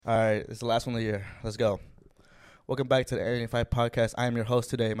All right, it's the last one of the year. Let's go. Welcome back to the Area 5 podcast. I am your host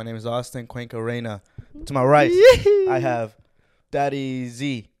today. My name is Austin Cuenca Reyna. To my right, I have Daddy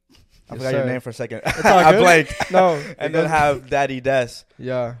Z. I forgot your name for a second. I blanked. No. And then have Daddy Des.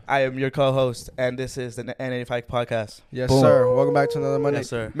 Yeah. I am your co-host, and this is the N85 podcast. Yes, Boom. sir. Welcome back to another Monday. Yes,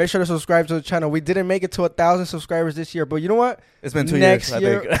 sir. Make sure to subscribe to the channel. We didn't make it to 1,000 subscribers this year, but you know what? It's been 2 Next years,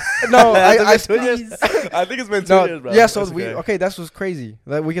 year- I think. No, I think 2 years. I think it's been 2 years, bro. Yeah, so That's okay. that's what's crazy.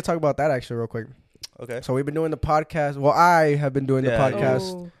 Like, we can talk about that actually real quick. Okay. So we've been doing the podcast. Well, I have been doing the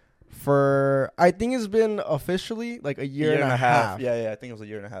podcast for, I think it's been officially like a year and a half. Yeah, I think it was a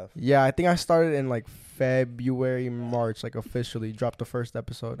year and a half. Yeah, I think I started in like February, March, like officially dropped the first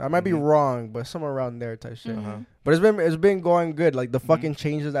episode. I might be wrong, but somewhere around there type shit. But it's been going good. Like the fucking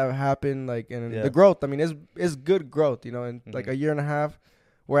changes that have happened, like and the growth. I mean, it's good growth. You know, in like a year and a half,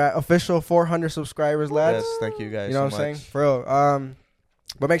 we're at official 400 subscribers, lads. Yes, thank you guys. You know so what I'm much. saying, for real.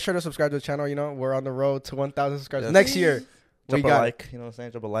 But make sure to subscribe to the channel. You know, we're on the road to 1,000 subscribers next year. Drop a like, you know what I'm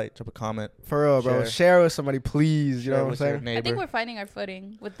saying? Drop a like, drop a comment. For real, bro. Share with somebody, please. You know what I'm saying? I think we're finding our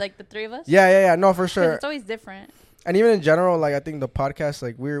footing with like the three of us. Yeah. No, for sure. It's always different. And even in general, like I think the podcast,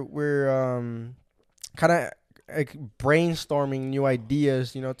 like we're kind of like brainstorming new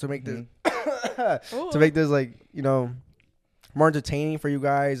ideas, you know, to make this to make this like, you know, more entertaining for you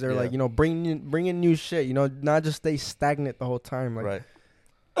guys, or like, you know, bring in new shit, you know, not just stay stagnant the whole time. Like, right.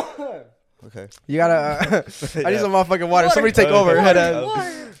 Okay. You gotta. I need some motherfucking water. Somebody take over.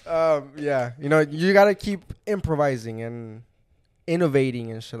 Yeah, you know, you gotta keep improvising and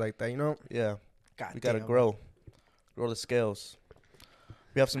innovating and shit like that. You know. Yeah. We gotta grow the scales.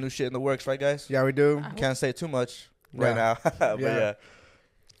 We have some new shit in the works, right, guys? Yeah, we do. Can't say too much right now,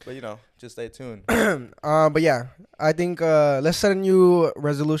 but you know, just stay tuned. But yeah, I think let's set a new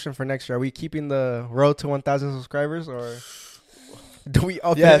resolution for next year. Are we keeping the road to 1,000 subscribers, or do we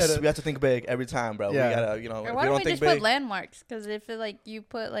up Yes, we have to think big every time, bro. Yeah. We gotta, you know, Or if why we don't don't we think just put big. landmarks? Because if like you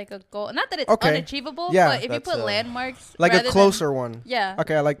put like a goal, not that it's Okay. unachievable, Yeah. but if you That's, put landmarks, like a rather closer one? yeah.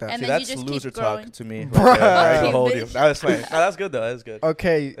 Okay, I like that. And See, then you that's just loser keep growing. talk to me. Bruh. Right there. I ain't Okay, gonna hold you. bitch. That was funny. No, that's good though. That's good.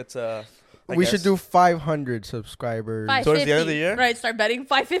 Okay, It's I we should guess. do 500 subscribers. 550. Towards the end of the year? Right? Start betting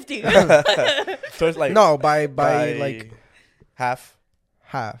 550. So it's like No, by like half.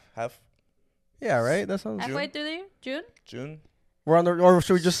 half. Yeah, right. That sounds. Halfway through the year, June. We're on the, or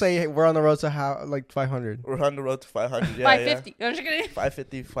should we just say we're on the road to like 500? We're on the road to 500. Yeah, 550. I'm just kidding.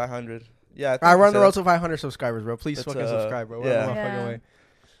 550, 500. Yeah. All right, we're on the road to 500 subscribers, bro. Please It's, fucking subscribe, bro. We're yeah. on the motherfucking way.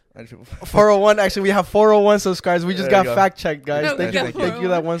 401. 401. Actually, we have 401 subscribers. We just There you got go. fact checked, guys. No, thank we you, got thank you,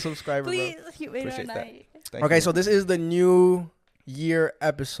 that 401. one subscriber, Please, you made our Appreciate that. night. Thank Okay, you. so this is the new year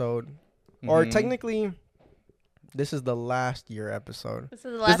episode, or Mhm. technically, this is the last year episode. This is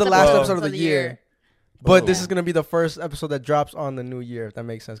the This is the last episode episode of the year. But Boom. this is gonna be the first episode that drops on the new year, if that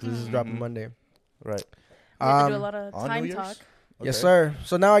makes sense, because this is dropping Mhm. Monday. Right. We have to do a lot of on New time Year's? talk. Yes, Okay. sir.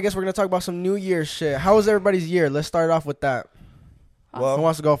 So now I guess we're gonna talk about some New Year's shit. How was everybody's year? Let's start off with that. Well, Who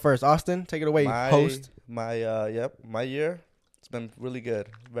wants to go first? Austin, take it away, host. My year, it's been really good,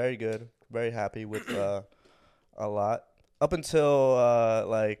 very good, very happy with a lot. Up until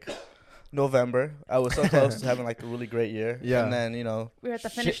like November, I was so close to having like a really great year. Yeah. And then, you know, We're at the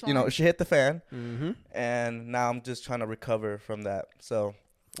finish line. you know, she hit the fan, Mm-hmm. and now I'm just trying to recover from that. So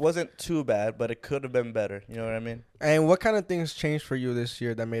wasn't too bad, but it could have been better. You know what I mean? And what kind of things changed for you this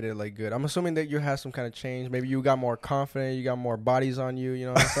year that made it like good? I'm assuming that you had some kind of change. Maybe you got more confident. You got more bodies on you. You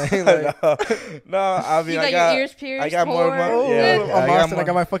know what I'm saying? Like, no, I mean, you I got got your ears pierced. I got more tore. money. oh, Yeah, I'm I got Austin. I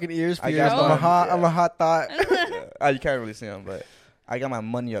got my fucking ears I pierced. got I'm a more, hot. yeah. I'm a hot thought. You can't really see them, but I got my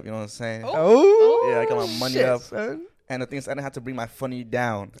money up. You know what I'm saying? Oh, Yeah, I got my money shit, up. son. And the thing is, I didn't have to bring my funny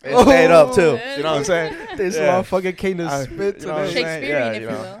down. It Oh, stayed up too. man. You know what I'm saying? This Yeah. motherfucker came to I- spit you know what I'm today. saying? Shakespearean, Yeah, if you you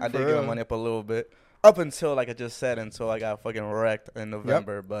know, will. I did For get my real. money up a little bit. Up until, like I just said, until I got fucking wrecked in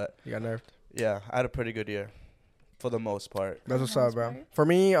November. But You got nerfed. yeah, I had a pretty good year for the most part. That's what's Nice, up, bro. right? For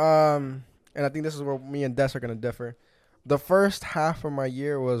me, and I think this is where me and Des are gonna differ. The first half of my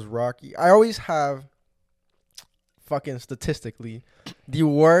year was rocky. I always have, fucking statistically, the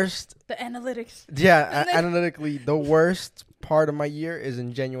worst. The analytics. Yeah, analytically, the worst part of my year is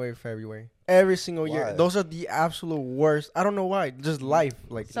in January, February. Every single year, Why? those are the absolute worst. I don't know why. Just life,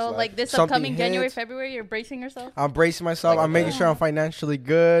 like. So like like this something upcoming January, hits. February, you're bracing yourself. I'm bracing myself. Like I'm making that. sure I'm financially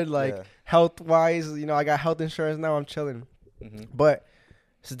good, like Yeah. health wise. You know, I got health insurance now. I'm chilling. Mhm. But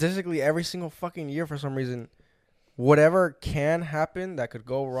statistically, every single fucking year, for some reason, whatever can happen that could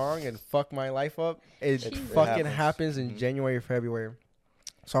go wrong and fuck my life up, it It fucking happens. happens in Mhm. January, February.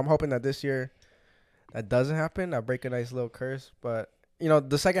 So I'm hoping that this year that doesn't happen. I break a nice little curse. But,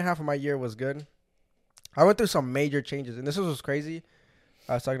 the second half of my year was good. I went through some major changes, and this was crazy.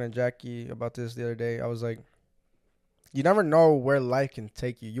 I was talking to Jackie about this the other day. I was like, you never know where life can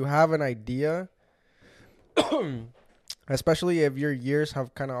take you. You have an idea, especially if your years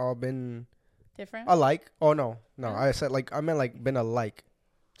have kind of all been Different. alike. Oh, no. Yeah. I meant like been alike.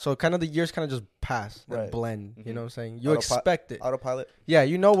 So kind of the years kind of just pass and Right. blend. Mhm. You know what I'm saying? You expect it. Autopilot. Yeah,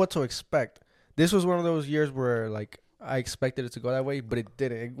 you know what to expect. This was one of those years where like I expected it to go that way, but it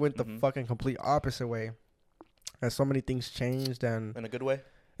didn't. It went the fucking complete opposite way. And so many things changed, and In a good way.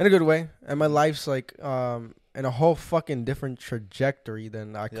 in a good way. And my life's like in a whole fucking different trajectory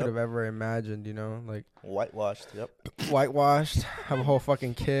than I could have ever imagined, you know? Like Whitewashed. Yep. whitewashed, have a whole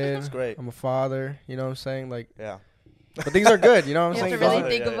fucking kid. That's great. I'm a father, you know what I'm saying? Like Yeah. but things are good, you know what You I'm have saying? to really Yeah,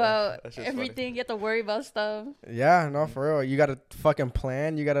 think yeah. about That's just funny. everything. You have to worry about stuff. Yeah, no, for real. You gotta fucking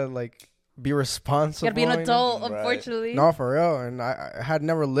plan. You gotta like be responsible. You gotta be an you know? adult, Right. unfortunately. No, for real. And I had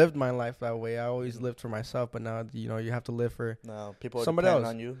never lived my life that way. I always lived for myself, but now you know you have to live for No, people are Somebody depending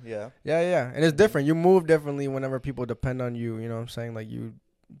else. on you. Yeah. yeah. And it's different. You move differently whenever people depend on you. You know what I'm saying? Like you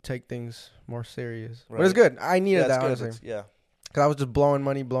take things more serious. But it's Right. good. I needed Yeah, it's that good. honestly, It's- yeah. because I was just blowing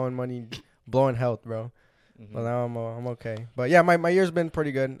money, blowing health, bro. Mhm. But now I'm okay. But yeah, my year's been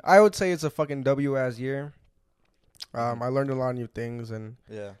pretty good. I would say it's a fucking W-ass year. I learned a lot of new things and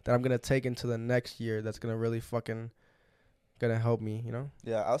Yeah. that I'm gonna take into the next year. That's gonna really fucking gonna help me. You know,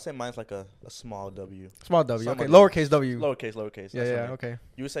 Yeah. I'll say mine's like a small W. small W. Some Okay, of them. lowercase W. Lowercase. Yeah, That's yeah. what I mean. Okay.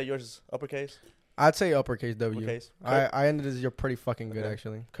 You would say yours is uppercase? I'd say uppercase W. Uppercase? I ended as you're pretty fucking good Okay.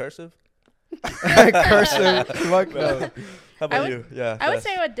 actually. Cursive? Cursive. Fuck no. How about would- you? Yeah. I would Des.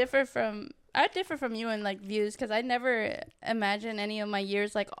 say I differ from you in like views because I never imagine any of my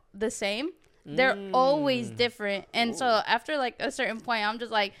years like the same. They're always different, and so after like a certain point, I'm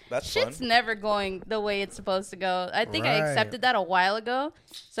just like, That's shit's fun. never going the way it's supposed to go. I think I Right. accepted that a while ago,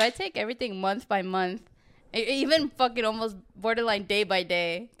 so I take everything month by month, even fucking almost borderline day by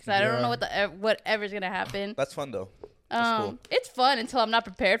day, because I don't Yeah. know whatever's gonna happen. That's fun though. That's cool. It's fun until I'm not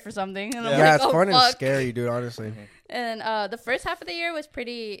prepared for something, and I'm Yeah, like, it's oh, fun and fuck. scary, dude. Honestly. And the first half of the year was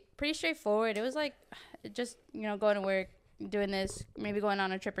pretty straightforward. It was like just going to work, doing this, maybe going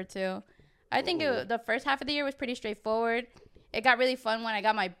on a trip or two. I think the first half of the year was pretty straightforward. It got really fun when I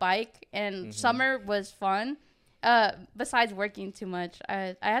got my bike, and summer was fun. Besides working too much,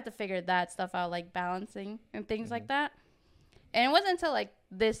 I had to figure that stuff out, like balancing and things like that. And it wasn't until like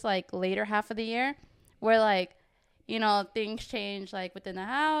this like later half of the year where like things change like within the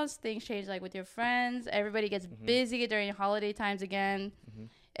house, things change like with your friends. Everybody gets busy during holiday times again.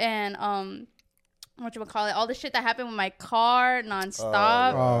 And whatchamacallit, all the shit that happened with my car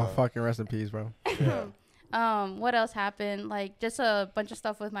nonstop. Oh, fucking rest in peace, bro. Yeah. What else happened? Like just a bunch of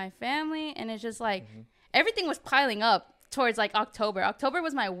stuff with my family, and it's just like everything was piling up towards like October. October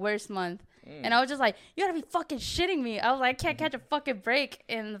was my worst month. And I was just like, you gotta be fucking shitting me. I was like, I can't catch a fucking break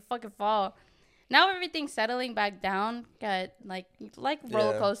in the fucking fall. Now everything's settling back down. Got like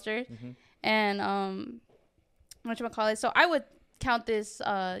roller coaster. And whatchamacallit. So I would count this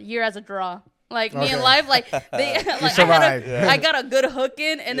year as a draw. Like me in life, like they like survived. I got a good hook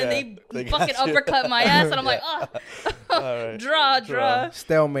in, and then They they got fucking you. uppercut my ass, and I'm like, All right. draw.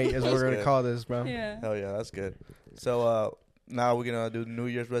 Stalemate is what we're gonna good. call this, bro. Yeah. Hell yeah, that's good. So now we're gonna do New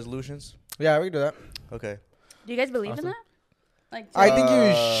Year's resolutions. Yeah, we can do that. Okay. Do you guys believe Awesome. in that? Like, I think you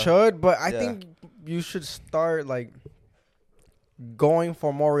Uh, should, but I yeah. think you should start like going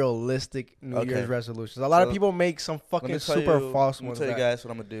for more realistic New Okay. Year's resolutions. A lot of So, people make some Let fucking me tell super you, false let me ones. tell you that- guys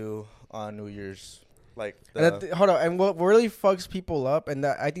what I'm gonna do on New Year's. Like And hold on, and what really fucks people up, and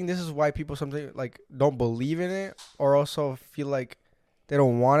that I think this is why people sometimes like don't believe in it, or also feel like they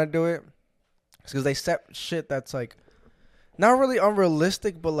don't want to do it, because they set shit that's like not really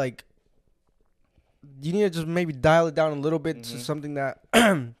unrealistic, but like you need to just maybe dial it down a little bit to something that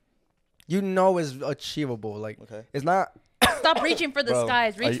is achievable. Like okay. it's not. stop reaching for the Bro,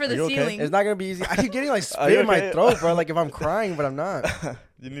 skies, reach for are the you okay? ceiling. It's not gonna be easy. I keep getting like Are spit you in my okay? throat, bro. Like if I'm crying, but I'm not.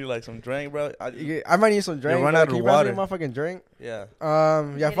 You need like some drink, bro. I might need some drink. run bro. out Can of you pass me water. a motherfucking drink? Yeah.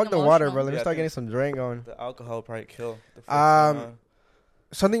 Yeah, Getting fuck the water, emotional. bro. Let me Yeah, I start think- getting some drink on. The alcohol probably kill. The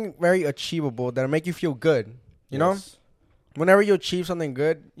Something very achievable that'll make you feel good. You know, whenever you achieve something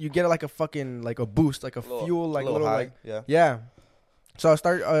good, you get like a fucking like a boost, like a fuel, like a little high. like Yeah. yeah. So I'll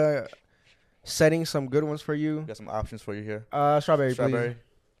start setting some good ones for you. Got some options for you here. Strawberry, Strawberry. please.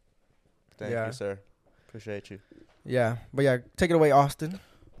 Thank Yeah. you, sir. Appreciate you. Yeah, but yeah, take it away, Austin.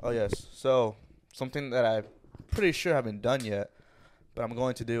 Oh yes. So something that I'm pretty sure haven't done yet, but I'm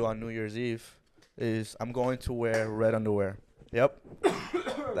going to do on New Year's Eve is I'm going to wear red underwear. Yep.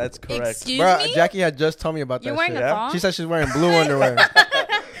 That's correct. Excuse Bro, me? Jackie had just told me about You're that wearing shit. a Yeah? thong? She said she's wearing blue underwear.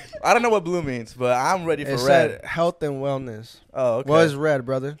 I don't know what blue means, but I'm ready for It red. said health and wellness. Oh, okay. What is red,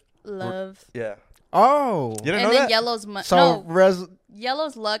 brother? Love. Yeah. Oh. You didn't And know then that? yellow's money. So No,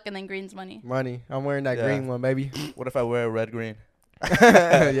 yellow's luck, and then green's money. money. I'm wearing that Yeah. green one, baby. What if I wear red green?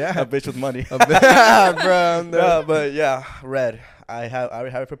 Yeah. A bitch with money. Bro, I'm No, but yeah, red. I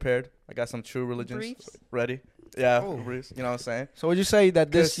already have it prepared. I got some true religions Briefs? ready. Yeah, Oh. briefs. You know what I'm saying? So would you say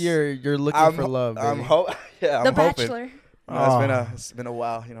that this 'Cause year you're looking I'm for love, baby? I'm The hoping. Bachelor. You know, Oh. it's been a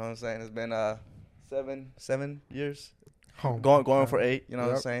while. You know what I'm saying? It's been 7 years. Oh, Going for 8. You know what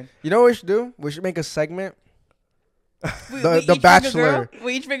I'm Yep. saying? You know what we should do? We should make a segment. We The each bring a Bachelor. girl.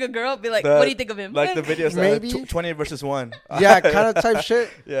 We each bring a girl. Be like, The- what do you think of him? Like the videos, Maybe. 20 versus 1. Yeah, kind of type shit.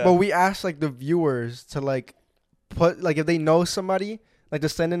 Yeah. But we ask like the viewers to like put like if they know somebody, like to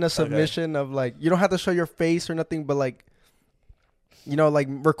send in a submission of like you don't have to show your face or nothing, but like you know like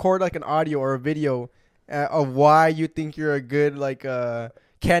record like an audio or a video of why you think you're a good like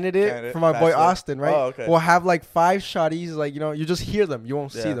candidate for my boy Bachelor. Austin, right? Oh, okay. We'll have like 5 shotties, like you know you just hear them, you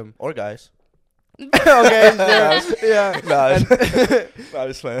won't see Yeah. them. Or guys. Okay, yeah. Nah, And, I'm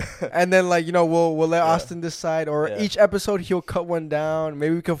just playing. and then like you know we'll let Yeah. Austin decide, or Yeah. each episode he'll cut one down.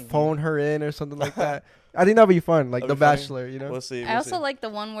 Maybe we could phone her in or something like that. I think that'd be fun, like That'd The be funny. Bachelor, you know. We'll see. I we'll also see. like the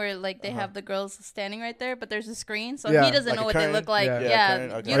one where like they Uh-huh. have the girls standing right there, but there's a screen, so Yeah. he doesn't Like know a what curtain? they look like. Yeah. Yeah, Yeah, curtain,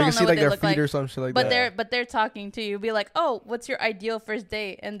 okay. you Or don't you know can see what like they their look feet like. or some shit like But that. they're talking to you. Be like, oh, what's your ideal first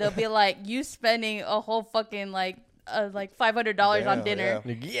date? And they'll be like, you spending a whole fucking like $500 on Damn, dinner, yeah.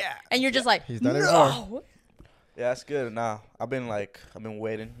 Like, yeah. and you're just like, He's done it no. Yeah, that's good. Nah, I've been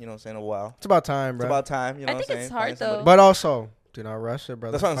waiting, you know what I'm saying, a while. It's about time, It's bro. about time, you know I what I'm think saying? it's hard, Find somebody. though. But also, do not rush it,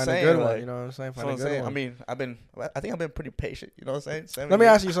 brother. That's what I'm Find saying, a good one. like, You know what I'm saying? That's Find what a I'm good saying. one. I think I've been pretty patient, you know what I'm saying? Let me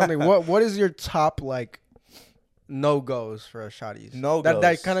ask you something. What is your top like no goes for a shotties? No-goes.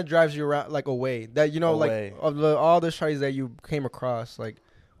 That kind of drives you around like away. That you know Away. like of all the shotties that you came across, like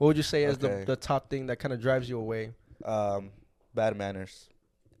what would you say is Okay. the top thing that kind of drives you away? Bad manners.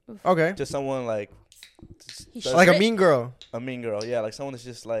 Okay. Just someone like He's does- Like a strict. mean girl. a mean girl. Yeah, like someone that's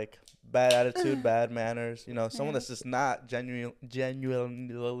just like bad attitude, bad manners. You know, someone Yeah. that's just not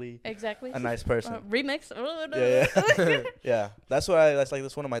genuinely Exactly. a nice person. Remix. Yeah. Yeah. That's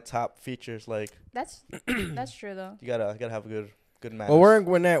one of my top features. Like That's true though. you gotta have good manners. Well, we're in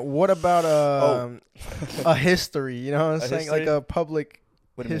Gwinnett. What about Oh. a history? You know what I'm A saying? Like history? a public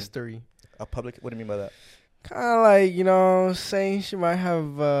What do you mean? history. A public. What do you mean by that? Kind of like, you know, saying she might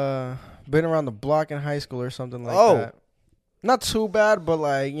have been around the block in high school or something like Oh. that. Not too bad, but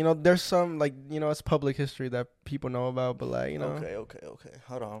like, you know, there's some like, you know, it's public history that people know about, but like, you know. Okay.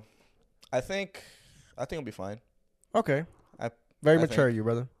 Hold on. I think it'll be fine. Okay. I Very think- mature, you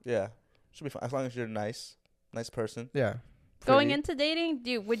brother. Yeah, should be fine as long as you're nice person. Yeah. Going pretty. into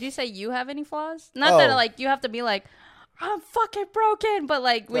dating, would you say you have any flaws? Not that Oh. like you have to be like, I'm fucking broken, but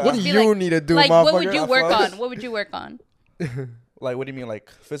like would What you do be you like, need to do, like motherfucker? what would you work Flaws? on? What would you work on? Like, what do you mean, like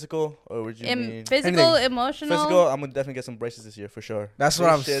physical, or would you mean Physical, Anything. emotional. physical? I'm gonna definitely get some braces this year for sure. That's what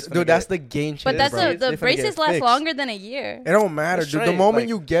This I'm shit's saying. gonna Dude, that's get- the game changer, But that's bro. the They finna braces get last fixed. longer than a year. It don't matter, It's dude. The straight, moment like-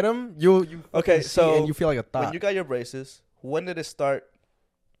 you get them, you Okay, fucking see so and you feel like a when thought. you got your braces, when did it start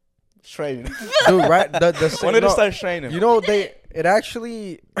straining? Dude, right? The When did no, it start straining? You know, it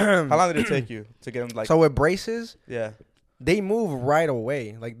actually How long did it take you to get them? Like, so with braces, yeah, they move right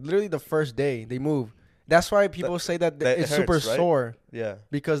away. Like literally the first day they move. That's why people say that that it's it super hurts, right? sore yeah.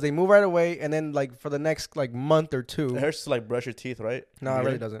 because they move right away, and then like for the next like month or two. It hurts to like brush your teeth, right? No, it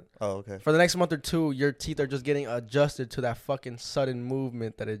really doesn't. Oh, okay. For the next month or two, your teeth are just getting adjusted to that fucking sudden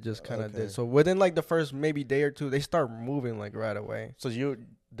movement that it just kind of Okay. did. So within like the first maybe day or two, they start moving like right away. So they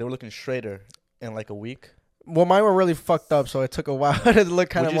were looking straighter in like a week. Well, mine were really fucked up, so it took a while to look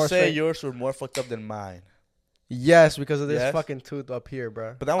kind Would of you more say straight. yours were more fucked up than mine? Yes, because of this Yes? fucking tooth up here,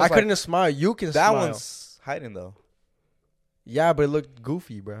 bro. But that I one's couldn't like- smile. You can That smile. one's hiding though. Yeah, but it looked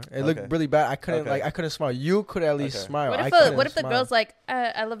goofy, bro. It Okay. looked really bad. I couldn't Okay. I couldn't smile. You could at least Okay. smile. What I if couldn't the smile. girl's like,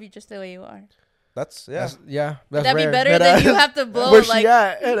 I love you just the way you are? That's That's that's That'd rare. be better than you have to blow Where it, like. she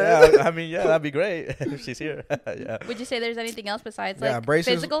at? yeah. I mean, yeah, that'd be great if she's here. Yeah. Would you say there's anything else besides Yeah, like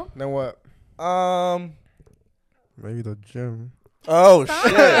braces. physical? Then what? Maybe the gym. Oh Stop.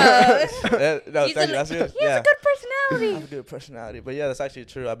 shit. No, He's thank a- you. That's good. He has Yeah. a good I personality. have a good personality, but yeah, that's actually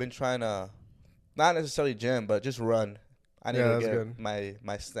true. I've been trying to, not necessarily gym, but just run. I need Yeah, to that's get good.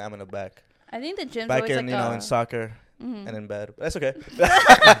 my stamina back. I think the gym's Back always in like in soccer. Mm-hmm. and in bed. That's okay.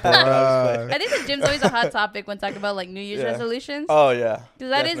 Bruh. I think the gym's always a hot topic when talking about like New Year's resolutions. Oh yeah.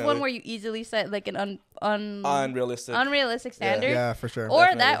 Because that is Definitely. one where you easily set like an Unrealistic standard. Yeah, for sure. Or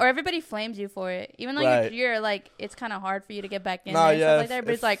Definitely. or everybody flames you for it. Even though Right. you're like, it's kind of hard for you to get back in Nah, there and yeah, stuff like that. But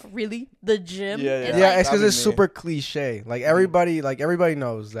if- it's like, really? The gym? Yeah, It's Yeah, like, it's because That'd it's be me. super cliche. Like everybody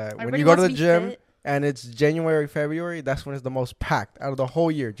knows that when everybody you go to wants the be gym fit. and it's January, February, that's when it's the most packed out of the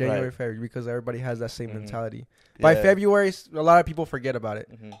whole year. January, Right. February, because everybody has that same Mhm. mentality. By Yeah. February, a lot of people forget about it.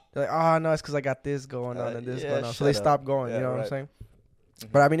 Mhm. They're like, oh no, it's because I got this going on and this yeah, going on, so they shut up. stop going. Yeah, You know what I'm right. saying?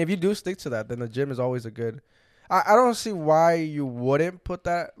 Mhm. But I mean, if you do stick to that, then the gym is always a good. I don't see why you wouldn't put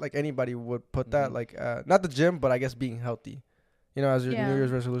that. Like anybody would put that. Mhm. Like not the gym, but I guess being healthy. You know, as your Yeah. New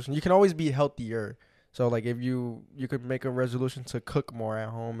Year's resolution, you can always be healthier. So like if you could make a resolution to cook more at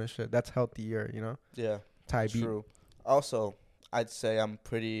home and shit, that's healthier. You know, Yeah. Thai beat. True. Also, I'd say I'm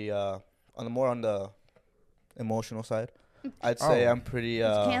pretty on the emotional side. I'd say Oh. I'm pretty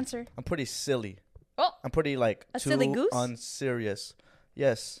It's cancer. I'm pretty silly. Oh. I'm pretty like A too silly goose? unserious.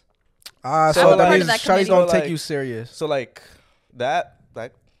 Yes. So So, that like- means Part of that shawty's committee. don't So, take like- you serious. So like that's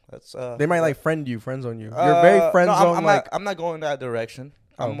They might like friend zone you. You're very friend no, zone. I'm Like not, I'm not going that direction.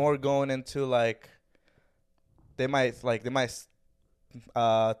 Oh. I'm more going into like they might think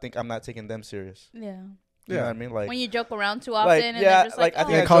I'm not taking them serious. Yeah. You know what I mean? Like When you joke around too often like, and yeah, they're just like, like, I oh.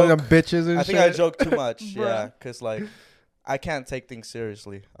 think yeah, I calling joke- them bitches and I shit. think I joke too much. Bruh. Yeah, because like I can't take things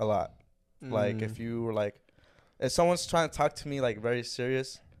seriously a lot. Like Mm. if you were like, if someone's trying to talk to me like very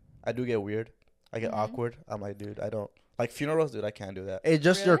serious, I do get weird. I get Mhm. awkward. I'm like, dude, I don't like funerals, dude. I can't do that. It's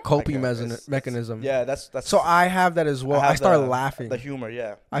just your Really? coping I can't. It's- mechanism. Yeah, that's So I have that as well. I have start the- laughing. the humor.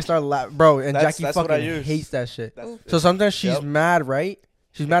 Yeah, I start laughing, bro. And That's- Jackie that's what I fucking use. hates that shit. that's, So sometimes she's Yep. mad, right?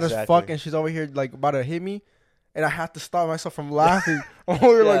 She's mad as Exactly. fuck, and she's over here like about to hit me, and I have to stop myself from laughing. I'm over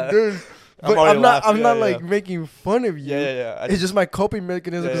here Yeah. like, dude. I'm But already I'm not. laughing. I'm not Yeah, like yeah. making fun of you. yeah. I It's just my coping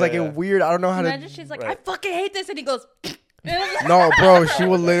mechanism because Yeah, I get yeah. weird. I don't know how Imagine to. she's like, Right. I fucking hate this. And he goes, No, bro. She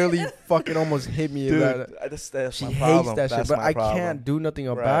will literally fucking almost hit me. dude, That. that's She my hates problem. that shit, That's but my I problem. can't do nothing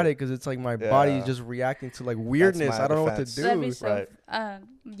about Right. it because it's like my body is Yeah. just reacting to like weirdness. my I don't know what to defense. do. that'd be so, Right.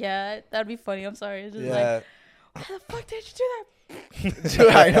 yeah, that'd be funny. I'm sorry. It's just like, Yeah, why the fuck did you do that? Dude,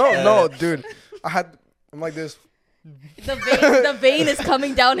 I don't know, dude. I'm like this. The vein is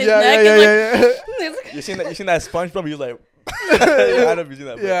coming down his Yeah, neck. yeah, and yeah, like, yeah. you seen that SpongeBob? You're like, I know you seen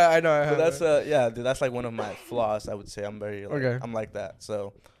that. but- Yeah, I know. I But have that's that. yeah, dude. That's like one of my flaws. I would say I'm very like, Okay. I'm like that.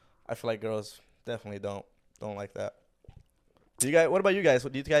 So I feel like girls definitely don't like that. Do you guys? What about you guys?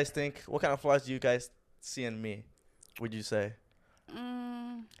 What do you guys think? What kind of flaws do you guys see in me? Would you say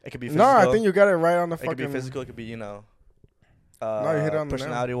it could be No, physical? I think you got it right on the it could fucking. be physical. It could be you hit it on the nail.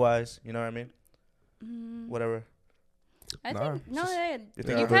 personality wise. You know what I mean? Whatever. I Nah, think no, just- yeah, You you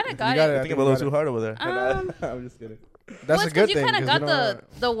think kind of got got it. it. I think I'm a little too hard over there. Um, I'm just kidding. That's Well, a it's good 'cause thing. you kind of 'cause got know-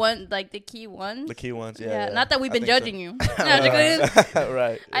 the one, like the key ones. The key ones. Yeah, Yeah. not that we've I been think so. judging you. No, I'm just kidding.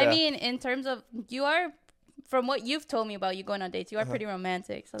 Right. I yeah. mean, in terms of you are, from what you've told me about you going on dates, you are pretty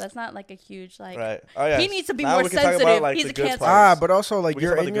romantic. So that's not like a huge like. Right. Oh yeah. He needs to be Now more we can talk about, sensitive. like, He's the a good cancer. parts. but also like We can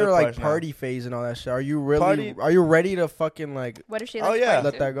you're talk about in the your good like parts now. party phase and all that shit. Are you really? Party- Are you ready to fucking like What if she Oh, likes yeah. party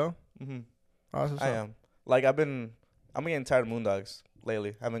let too? that go? Mm-hmm. Awesome I stuff. am. Like I'm getting tired of Moondogs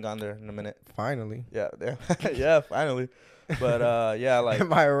lately. I haven't gone there in a minute. Finally. Yeah. Yeah. Finally. But yeah, like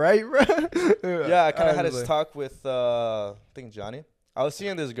Am I right, bro? yeah, I kind of had was this like- talk with I think Johnny. I was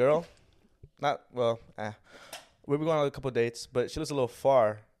seeing this girl. We were going on a couple dates, but she lives a little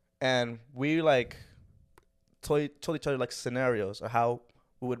far, and we like told each other like scenarios of how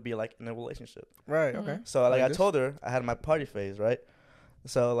we would be like in a relationship. Right. Mhm. Okay. So like Like I this? told her I had my party phase, right?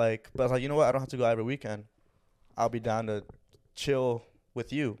 So like, but I was like, you know what? I don't have to go every weekend. I'll be down to chill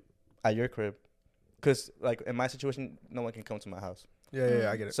with you at your crib, cause like in my situation, no one can come to my house. Yeah.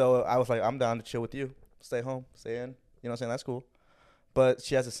 I get it. So I was like, I'm down to chill with you. Stay home, stay in. You know what I'm saying? That's cool. But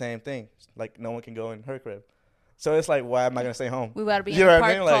she has the same thing. Like no one can go in her crib. So it's like, why am I gonna stay home? We gotta be You in know a what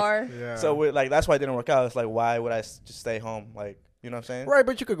I parked mean? Like, car. Yeah. So we like that's why it didn't work out. It's like, why would I just stay home? Like, you know what I'm saying? right,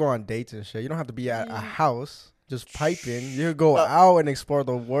 but you could go on dates and shit. You don't have to be at a Yeah. house just piping. You could go Uh, out and explore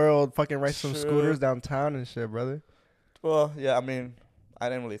the world. Fucking ride some True. scooters downtown and shit, brother. Well, yeah. I mean, I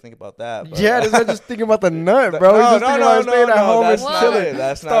didn't really think about that. But Yeah, this guy just thinking about the nut, bro. No, He's just no, thinking no, about staying at home and that's not chilling. it.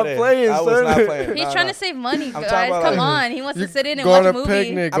 That's Stop not it. playing, I was son. not playing. He's No, trying no. to save money, I'm talking guys. about, Come like, on. He wants You to sit in and go watch on a a movie.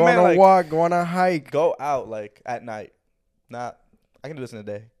 picnic, I go on meant, a like- walk, go on a hike. Go out like at night. Not. I can do this in the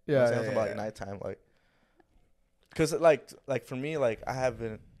day. You know what I'm saying? I'm talking about like nighttime, like. Cause like for me, like I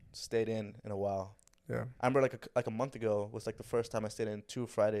haven't stayed in a while. Yeah. I remember like a month ago was like the first time I stayed in 2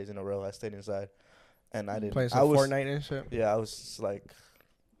 Fridays in a row. I stayed inside, and I didn't. Playing I some was, Fortnite and shit. Yeah, I was just like,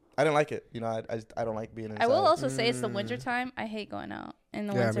 I didn't like it. You know, I don't like being inside. I will also say it's the winter time. I hate going out in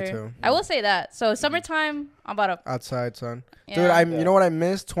the winter. Me too. I will say that. So summertime, I'm about to outside, son. Yeah. Dude, you know what I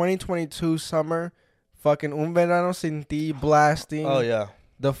missed? 2022 summer, fucking Un Verano Sin Ti blasting. Oh yeah.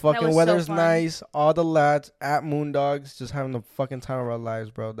 The fucking was weather's so fun. nice. All the lads at Moondogs just having the fucking time of our lives,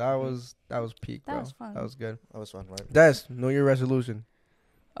 bro. That was peak, bro. That was fun. That was good. That was fun, right? Des, New Year resolution.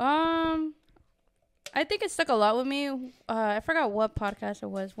 I think it stuck a lot with me. I forgot what podcast it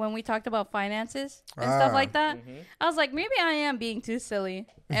was when we talked about finances and stuff like that. I was like, maybe I am being too silly.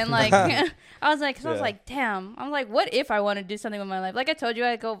 And like, I was like, damn. I'm like, what if I want to do something with my life? Like I told you,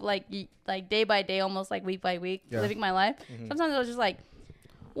 I go like day by day, almost like week by week, living my life. Sometimes I was just like,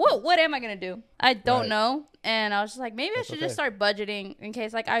 what am I gonna do? I don't know. And I was just like, maybe I should just start budgeting in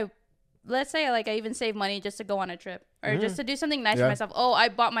case like let's say like I even save money just to go on a trip or just to do something nice for myself. Oh, I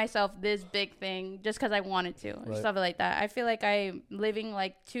bought myself this big thing just because I wanted to or stuff like that. I feel like I'm living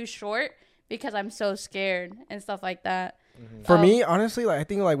like too short because I'm so scared and stuff like that. For me, honestly, like I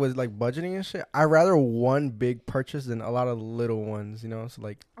think like with like budgeting and shit, I rather one big purchase than a lot of little ones. You know, so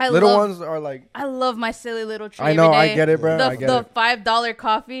like ones are like. I love my silly little treat. I know, every day. I get it, bro. The $5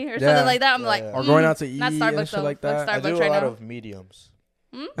 coffee or something like that. I'm like, or going out to eat not Starbucks and shit like that. I do a lot of mediums.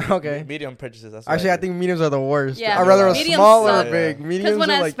 Okay. Medium purchases. That's actually, I think mediums are the worst. Yeah, I'd rather a mediums small or suck. a big. Because when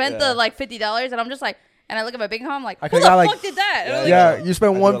I like, spent the like $50 and I'm just like, and I look at my bank account, I'm like, I who the got, like, fuck did that? And I'm like, you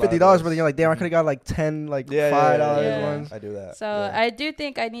spent $150, but then you're like, damn, I Mm-hmm. could have got like 10, like $5 ones. I do that. So I do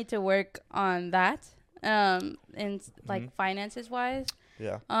think I need to work on that, in like finances wise.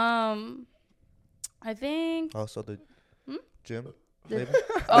 Yeah. I think. Also the gym.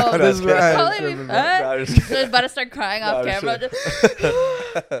 Oh, This this guy. calling me. I was about to start crying off camera.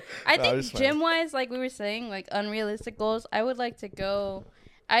 I think gym wise, like we were saying, like unrealistic goals. I would like to go.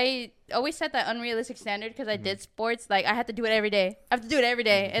 I always set that unrealistic standard because I did sports. Like I had to do it every day. I have to do it every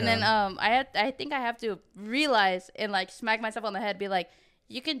day, and then I think I have to realize and like smack myself on the head, be like,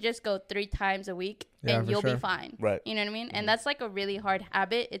 you can just go 3 times a week and you'll be fine. Right. You know what I mean? And that's like a really hard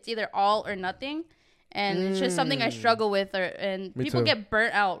habit. It's either all or nothing. And it's just something I struggle with, and Me people too. get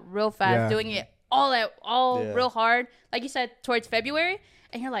burnt out real fast doing it all real hard. Like you said, towards February,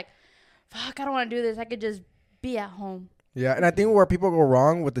 and you're like, fuck, I don't want to do this. I could just be at home. Yeah, and I think where people go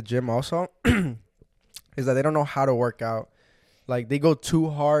wrong with the gym also is that they don't know how to work out. Like they go too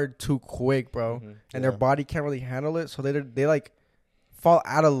hard, too quick, bro, and their body can't really handle it. So they like fall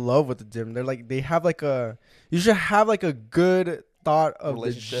out of love with the gym. They're like you should have like a good thought of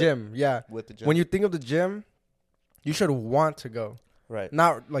the gym. Yeah, with the gym. When you think of the gym, you should want to go, right?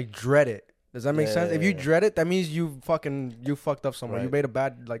 Not like dread it. Does that make sense? If you dread it, that means you fucked up somewhere. You made a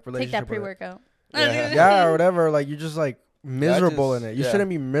bad like relationship. Take that pre-workout. Yeah, or whatever. Like you're just like miserable in it. You shouldn't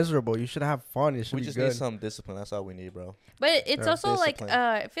be miserable. You should have fun. It should be good. We just need some discipline. That's all we need, bro. But it's also discipline. like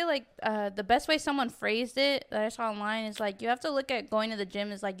I feel like the best way someone phrased it that I saw online is like you have to look at going to the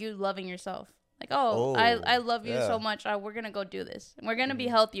gym as like you loving yourself. Like, I love you so much. We're going to go do this. And we're going to be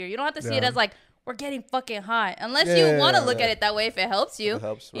healthier. You don't have to see it as like we're getting fucking hot. Unless you want to look at it that way if it helps you. It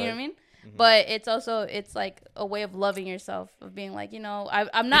helps, you know what I mean? But it's like a way of loving yourself, of being like, you know,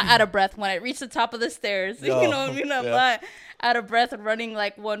 I'm not out of breath when I reach the top of the stairs. You know what I mean? I'm not out of breath and running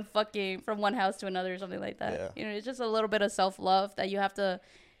like from one house to another or something like that. Yeah. You know, it's just a little bit of self-love that you have to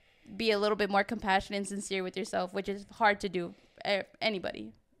be a little bit more compassionate and sincere with yourself, which is hard to do.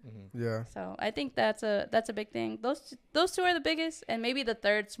 Anybody. Yeah. So I think that's a big thing. Those two are the biggest, and maybe the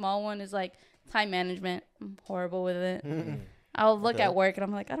third small one is like time management. I'm horrible with it. I'll look at work and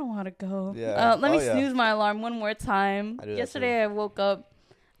I'm like, I don't want to go. Yeah. Let me snooze my alarm one more time. Yesterday I woke up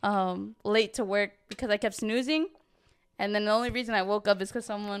late to work because I kept snoozing, and then the only reason I woke up is because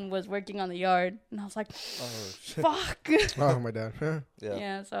someone was working on the yard, and I was like, fuck. Oh my god.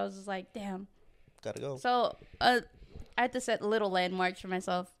 Yeah. So I was just like, damn. Gotta go. So I had to set little landmarks for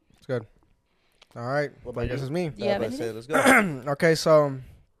myself. It's good. All right. I guess it's me. Yeah. Let's go. Okay, so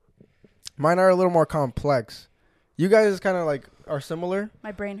mine are a little more complex. You guys kind of like are similar.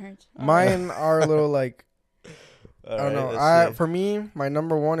 My brain hurts. Mine are a little like All I don't know. For me, my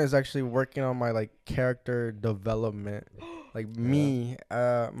number one is actually working on my like character development. Like me,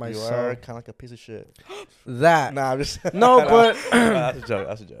 myself. You are kind of like a piece of shit. That. Nah, I'm just No, but that's a joke.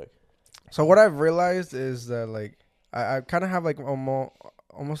 That's a joke. So what I've realized is that like I kind of have like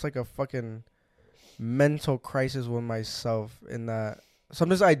almost like a fucking mental crisis with myself in that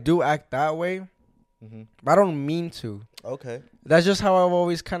sometimes I do act that way, but I don't mean to. Okay. That's just how I've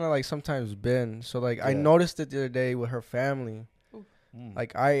always kind of like sometimes been. So like I noticed it the other day with her family.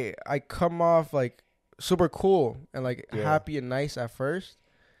 Like I come off like super cool and like happy and nice at first,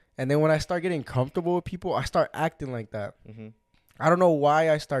 and then when I start getting comfortable with people, I start acting like that. I don't know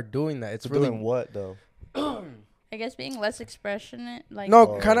why I start doing that. It's really doing what though? I guess being less expressionate, like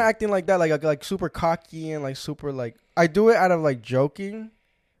no, kind of acting like that, like super cocky and like super like. I do it out of like joking,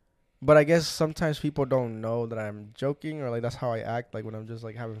 but I guess sometimes people don't know that I'm joking or like that's how I act, like when I'm just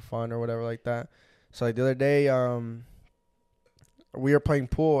like having fun or whatever like that. So like the other day, we were playing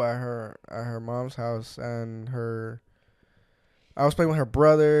pool at her mom's house, and I was playing with her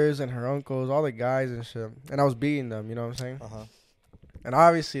brothers and her uncles, all the guys and shit, and I was beating them. You know what I'm saying? And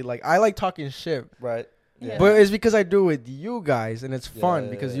obviously, like I like talking shit, right? Yeah. But it's because I do it with you guys, and it's fun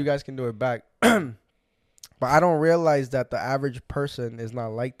because you guys can do it back. But I don't realize that the average person is not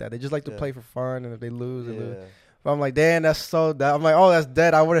like that. They just like to play for fun, and if they lose, they lose. But I'm like, damn, that's so dead. I'm like, oh, that's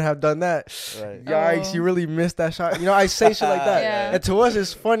dead. I wouldn't have done that. Right. Yikes, you really missed that shot. You know, I say shit like that. And to us,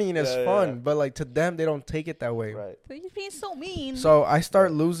 it's funny and it's fun. But, like, to them, they don't take it that way. Right. But you're being so mean. So I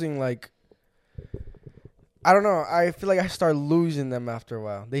start losing, like, I don't know. I feel like I start losing them after a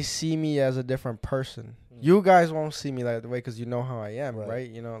while. They see me as a different person. You guys won't see me that way because you know how I am, right?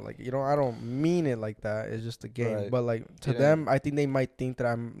 You know, like, you know, I don't mean it like that. It's just a game. Right. But, like, to them, I think they might think that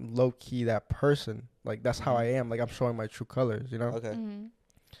I'm low-key that person. Like, that's how I am. Like, I'm showing my true colors, you know? Okay.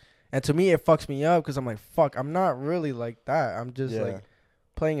 And to me, it fucks me up because I'm like, fuck, I'm not really like that. I'm just, like,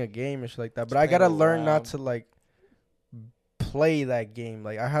 playing a game and shit like that. But I got to learn not to, like, play that game.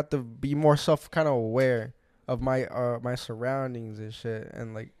 Like, I have to be more kind of aware of my surroundings and shit.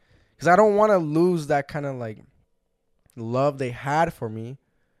 And, like, because I don't want to lose that kind of, like, love they had for me.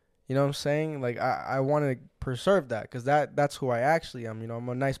 You know what I'm saying? Like, I want to preserve that because that's who I actually am. You know, I'm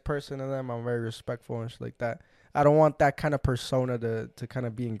a nice person to them. I'm very respectful and shit like that. I don't want that kind of persona to kind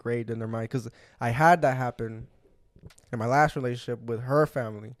of be engraved in their mind because I had that happen in my last relationship with her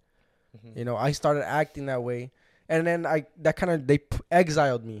family. You know, I started acting that way. And then they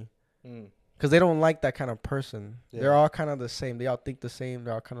exiled me because they don't like that kind of person. They're all kind of the same. They all think the same.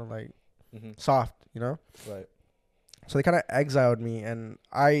 They're all kind of like soft, you know? Right. So they kind of exiled me, and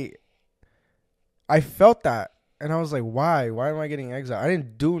I felt that, and I was like, why? Why am I getting exiled? I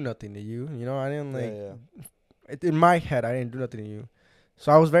didn't do nothing to you, you know? I didn't, like, in my head, I didn't do nothing to you.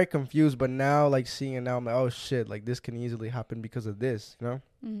 So I was very confused, but now, like, seeing it now, I'm like, oh, shit, like, this can easily happen because of this, you know?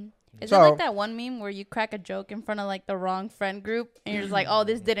 Is it like that one meme where you crack a joke in front of, like, the wrong friend group, and you're just like, oh,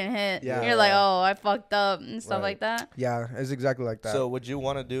 this didn't hit. Yeah. You're like, oh, I fucked up and stuff like that. Yeah, it's exactly like that. So would you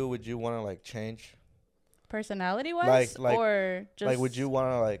want to, like, change? Personality-wise? Like, or just... Like, would you want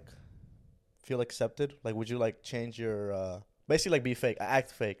to, like, feel accepted? Like, would you, like, change your... basically, like, be fake.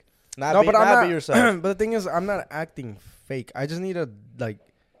 Act fake. Not be yourself. But the thing is, I'm not acting fake. I just need to, like,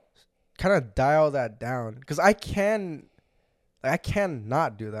 kind of dial that down. Because I can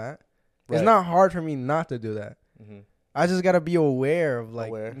not do that. Right. It's not hard for me not to do that. I just got to be aware of,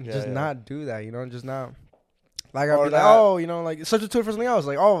 like, not do that, you know? Just not... Like, I'll be like, oh, you know, like, substitute for something else.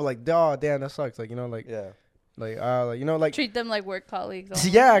 Like, oh, like, oh, damn, that sucks. Like, you know, like... Yeah. Like, you know, like... Treat them like work colleagues.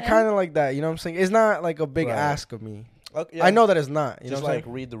 Yeah, kind of like that. You know what I'm saying? It's not, like, a big ask of me. Okay, I know that it's not. You just, know what like,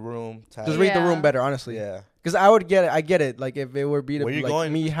 read the room. Just read the room better, honestly. Yeah. Because I would get it. I get it. Like, if it were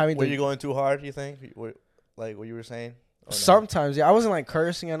me having Were you going too hard, you think? Like, what you were saying? Sometimes, yeah. I wasn't, like,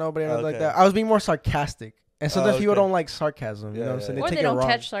 cursing at nobody or anything like that. I was being more sarcastic. And sometimes people don't like sarcasm, you know what I'm saying? Or they don't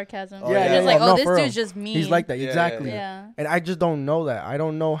catch sarcasm. Yeah, just like, oh, this dude's just mean. He's like that, exactly. Yeah. And I just don't know that. I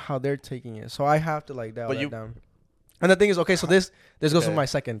don't know how they're taking it. So I have to, like, dial that down. And the thing is, okay, so this goes to my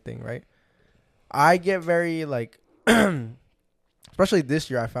second thing, right? I get very, like, especially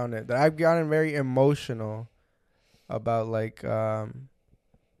this year I found it, that I've gotten very emotional about, like,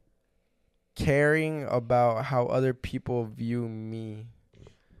 caring about how other people view me.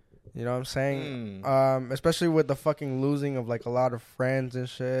 You know what I'm saying? Especially with the fucking losing of, like, a lot of friends and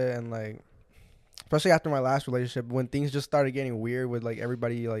shit. And, like, especially after my last relationship, when things just started getting weird with, like,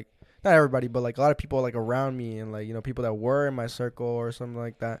 everybody, like, not everybody, but, like, a lot of people, like, around me and, like, you know, people that were in my circle or something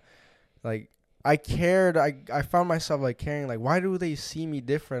like that. Like, I cared. I found myself, like, caring, like, why do they see me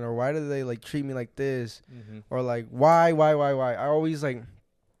different? Or why do they, like, treat me like this? Or, like, why? I always, like,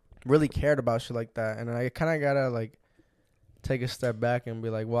 really cared about shit like that. And I kind of got to, like, take a step back and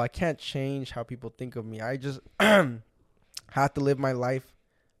be like, well, I can't change how people think of me. I just have to live my life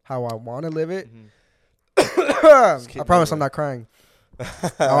how I want to live it. I promise I'm not crying.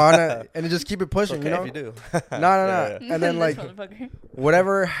 And just keep it pushing, okay, you know? If you do. No. And then, like,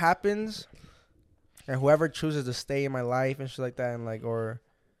 whatever happens and whoever chooses to stay in my life and shit like that and, like, or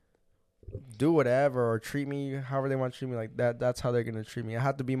do whatever or treat me however they want to treat me, like, that's how they're going to treat me. I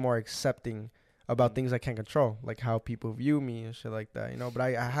have to be more accepting about things I can't control, like how people view me and shit like that, you know. But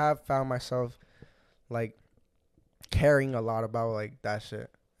I have found myself, like, caring a lot about, like, that shit,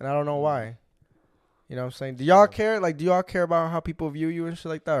 and I don't know why. You know what I'm saying? Do y'all care? Like, do y'all care about how people view you and shit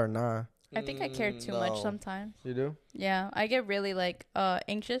like that or nah? I think I care too much sometimes. You do? Yeah, I get really like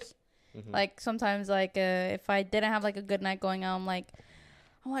anxious. Like sometimes like if I didn't have like a good night going out, I'm like,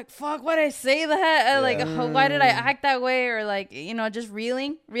 fuck, why did I say that? Like, why did I act that way? Or like, you know, just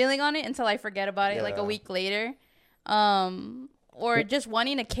reeling on it until I forget about it like a week later. Or just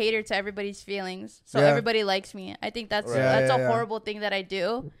wanting to cater to everybody's feelings so everybody likes me. I think that's a horrible thing that I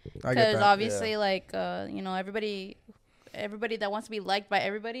do. Because obviously, like, you know, everybody that wants to be liked by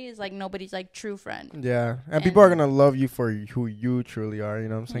everybody is like nobody's like true friend. Yeah. And people are going to love you for who you truly are. You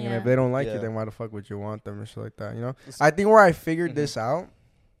know what I'm saying? And if they don't like you, then why the fuck would you want them and shit like that? You know? I think where I figured this out,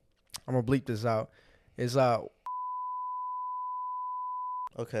 I'm going to bleep this out, is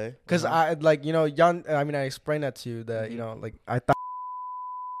okay. Because I, like, you know, I mean, I explained that to you that, you know, like, I thought.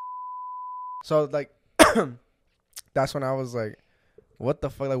 So, like, that's when I was like, what the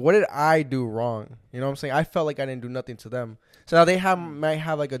fuck? Like, what did I do wrong? You know what I'm saying? I felt like I didn't do nothing to them. So now they might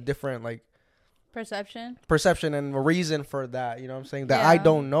have, like, a different, like, perception and a reason for that. You know what I'm saying? That I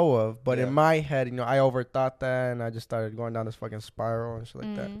don't know of. But in my head, you know, I overthought that and I just started going down this fucking spiral and shit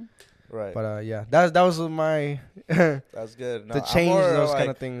like that. Right. But yeah, that was my that's good. No, to change those kind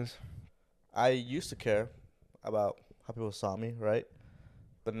of things. I used to care about how people saw me, right?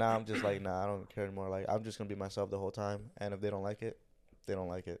 But now I'm just like, nah, I don't care anymore. Like, I'm just gonna be myself the whole time, and if they don't like it, they don't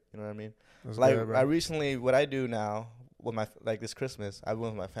like it. You know what I mean? That's like, good, I recently, what I do now with my this Christmas, I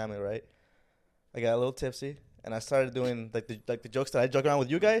went with my family, right? I got a little tipsy, and I started doing like the jokes that I joke around with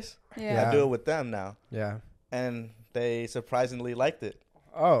you guys. Yeah. I do it with them now. Yeah. And they surprisingly liked it.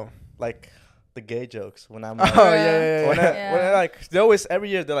 Oh. Like the gay jokes when I'm like, when I like, they always,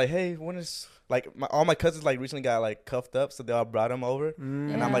 every year they're like, hey, when is, like, all my cousins like recently got like cuffed up, so they all brought them over,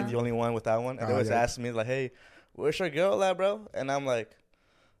 and I'm like the only one with that one, and they always ask me like, hey, where's your girl at, bro? And I'm like,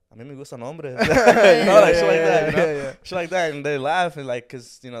 a mí me gustan hombres. Like shit like that, you know? Shit like that, and they laugh and like,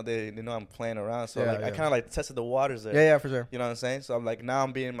 cause you know they know I'm playing around, so like I kind of like tested the waters there. Yeah, for sure. You know what I'm saying? So I'm like, now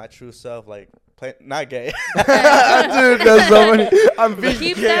I'm being my true self, like. Not gay. Dude, that's so funny. I'm being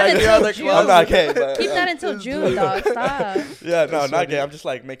Keep gay. That until June. I'm not gay. But, keep that until June, dog. Stop. Yeah, no, not gay. I'm just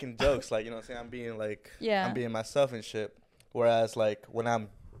like making jokes. Like, you know what I'm saying? I'm being like, I'm being myself and shit. Whereas like when I'm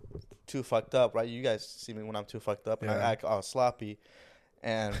too fucked up, right? You guys see me when I'm too fucked up and I act all sloppy.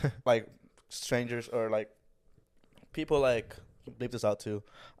 And like strangers or like people like, bleep this out too.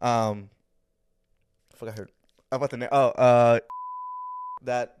 I forgot her. About the name. Oh,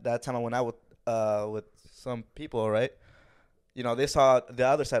 that time I went out with some people, right? You know, they saw the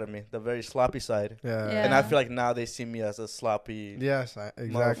other side of me, the very sloppy side. Yeah. And I feel like now they see me as a sloppy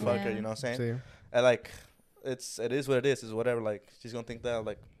motherfucker, you know what I'm saying? And like, it is what it is. It's whatever. Like, she's going to think that,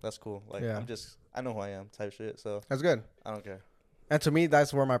 like, that's cool. Like, I know who I am type shit. So that's good. I don't care. And to me,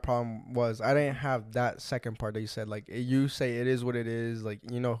 that's where my problem was. I didn't have that second part that you said. Like, you say it is what it is. Like,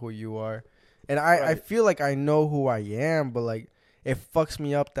 you know who you are. And I feel like I know who I am, but, like, it fucks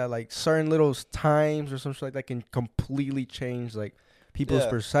me up that, like, certain little times or something like that can completely change, like, people's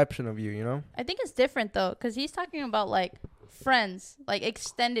perception of you, you know? I think it's different, though, because he's talking about, like, friends, like,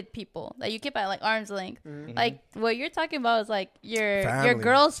 extended people that you keep at, like, arm's length. Mm-hmm. Like, what you're talking about is, like, your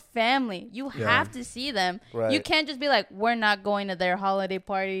girl's family. You have to see them. Right. You can't just be like, we're not going to their holiday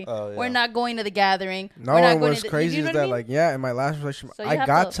party. We're not going to the gathering. No, we're not going what's crazy is that, I mean? Like, in my last relationship, so I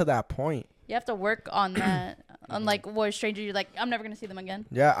got to that point. You have to work on that. Unlike what stranger, you're like, I'm never gonna see them again.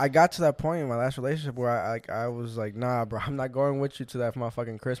 Yeah, I got to that point in my last relationship where I was like, nah, bro, I'm not going with you to that for my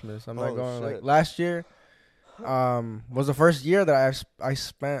fucking Christmas. I'm not going. Shit. Like last year, was the first year that I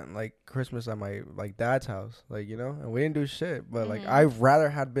spent like Christmas at my like dad's house, like, you know, and we didn't do shit. But like I rather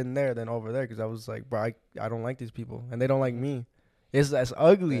had been there than over there because I was like, bro, I don't like these people and they don't like me. It's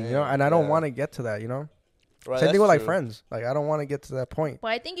ugly, you know, and I don't want to get to that, you know. Right, same thing with like friends. Like, I don't want to get to that point. But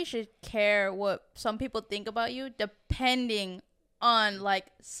I think you should care what some people think about you depending on like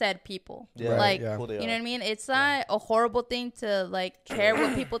said people. Yeah. Like, you know what I mean? It's not a horrible thing to like care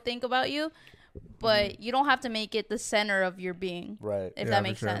what people think about you, but you don't have to make it the center of your being. Right. If that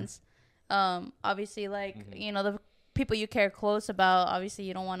makes sense. Obviously, like, you know, the people you care close about, obviously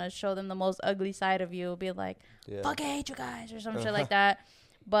you don't want to show them the most ugly side of you. Be like, fuck, I hate you guys or some shit like that.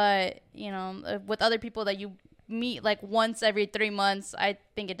 But, you know, with other people that you meet like once every 3 months, I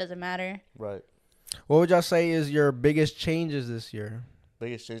think it doesn't matter. Right. What would y'all say is your biggest changes this year?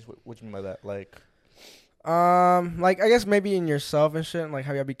 Biggest change? What you mean by that? Like, I guess maybe in yourself and shit. Like,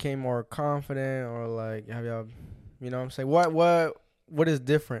 have y'all became more confident, or like have y'all, you know what I'm saying? What is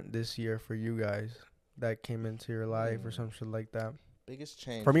different this year for you guys that came into your life or some shit like that? Biggest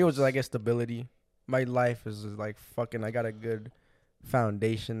change for me was, I guess, stability. My life is like fucking. I got a good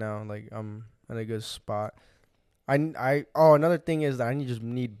foundation now. Like, I'm in a good spot. Another thing is that I just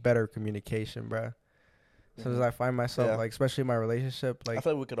need better communication, bro. So as I find myself like, especially in my relationship, like I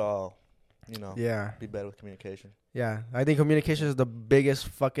feel like we could all, be better with communication. Yeah, I think communication is the biggest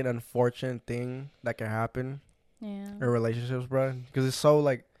fucking unfortunate thing that can happen in relationships, bro. Because it's so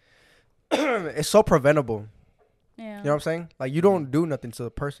like, it's so preventable. Yeah. You know what I'm saying? Like, you don't do nothing to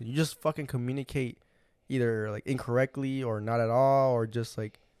the person. You just fucking communicate either like incorrectly or not at all, or just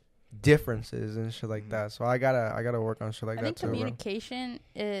like differences and shit like that. So I gotta work on shit like that too. I think communication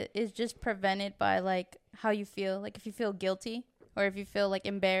is just prevented by like how you feel. Like if you feel guilty or if you feel like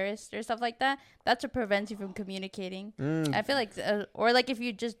embarrassed or stuff like that, that's what prevents you from communicating. I feel like, or like if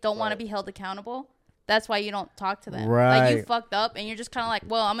you just don't want to be held accountable, that's why you don't talk to them. Right. Like you fucked up and you're just kind of like,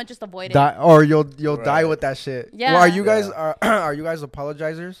 well, I'm gonna just avoid it. Or you'll die with that shit. Yeah. Well, are you guys are you guys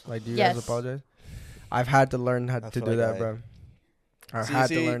apologizers? Like, do you guys apologize? I've had to learn how to do that, bro. I had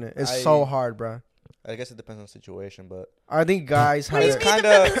to learn it. It's so hard, bro. I guess it depends on the situation, but I think guys have it. Kind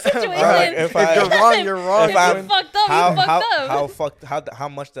of. If you're wrong, you're wrong. If I'm fucked up, you fucked up. How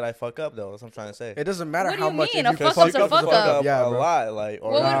much did I fuck up though? That's what I'm trying to say. It doesn't matter what how do you much. Mean? A fuck up's a fuck up. Yeah, a lot. Like,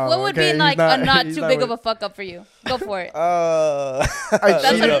 or what would be like a not too big of a fuck up for you? Go for it. I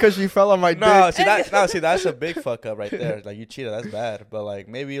cheated because she fell on my dick. See that's a big fuck up right there. Like, you cheated, that's bad. But like,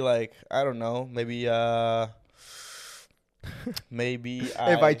 maybe like, I don't know, maybe if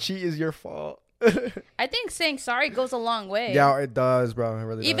I cheat is your fault. I think saying sorry goes a long way. Yeah, it does, bro. It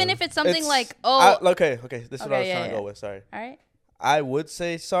really Even does. if it's something like, okay, this is what I was trying to go with. Sorry. All right. I would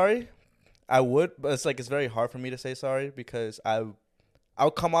say sorry. I would, but it's like, it's very hard for me to say sorry because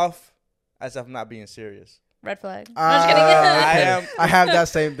I'll come off as if I'm not being serious. Red flag. I'm just kidding. I have that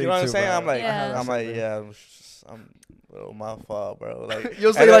same thing. You know what I'm too, saying? Bro. I'm my fault, bro. Like,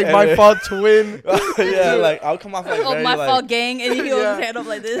 you'll say like my fault, twin. Yeah, like I'll come off like very, my like, fault, gang, and you hold his hand up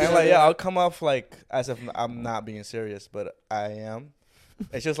like this. And like, I'll come off like as if I'm not being serious, but I am.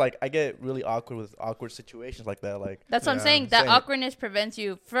 It's just like I get really awkward with awkward situations like that. Like, that's what I'm saying. That awkwardness prevents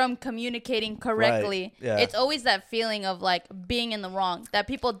you from communicating correctly. Right. Yeah. It's always that feeling of like being in the wrong that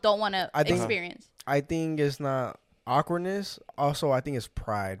people don't want to experience. I think it's not awkwardness. Also, I think it's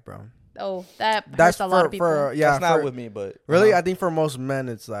pride, bro. Oh, that's a lot of people. That's not with me, but really, I think for most men,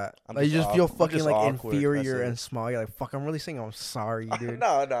 it's that like, you just feel fucking like inferior and small. You're like, fuck, I'm really saying I'm sorry, dude.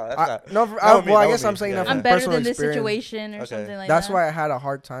 No, that's not. Well, I guess I'm saying that from I'm better personal than this experience. situation or something like that's that. why I had a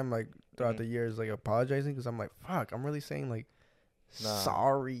hard time like throughout the years, like apologizing, because I'm like, fuck, I'm really saying like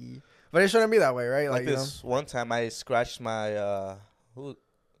sorry, but it shouldn't be that way, right? Like this one time, I scratched my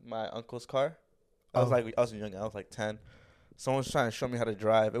uncle's car. I was young. I was like 10. Someone was trying to show me how to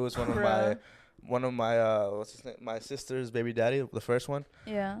drive. It was one of my what's his name? My sister's baby daddy, the first one.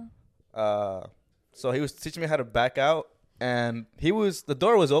 Yeah. So he was teaching me how to back out, and the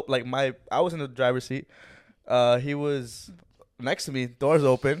door was open. Like I was in the driver's seat. He was next to me. Door's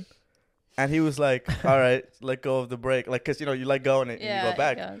open, and he was like, "All right, let go of the brake." Like, 'cause you let go and you go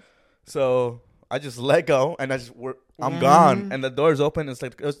back. So I just let go, and I'm gone, and the door's open. It's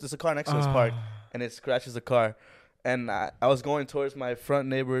like there's a car next to us parked, and it scratches the car. And I was going towards my front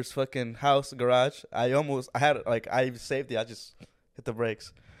neighbor's fucking house, garage. I saved it. I just hit the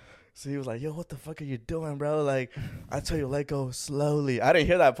brakes. So he was like, yo, what the fuck are you doing, bro? Like, I told you, let go slowly. I didn't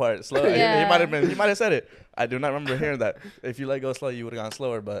hear that part. Slow. Yeah. He might have said it. I do not remember hearing that. If you let go slow, you would have gone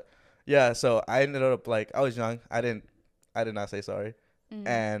slower. But yeah, so I ended up like, I was young. I did not say sorry. Mm-hmm.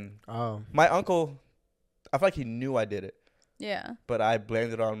 And my uncle, I feel like he knew I did it. Yeah. But I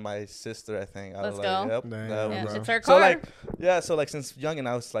blamed it on my sister, I think. I was like, yep. It's her car. So since young, and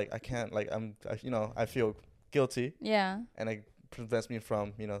I was like, I can't, like, I feel guilty. Yeah. And it prevents me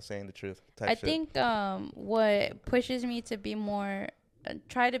from, saying the truth. I think what pushes me to be more,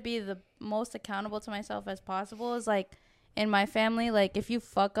 try to be the most accountable to myself as possible is like, in my family, like, if you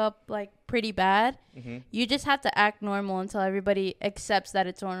fuck up, like, pretty bad, you just have to act normal until everybody accepts that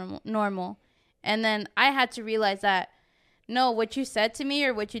it's normal. And then I had to realize that, no, what you said to me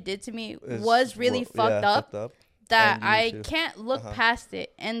or what you did to me was really fucked up. That I can't look past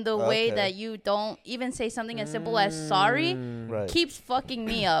it. And the way that you don't even say something as simple as sorry keeps fucking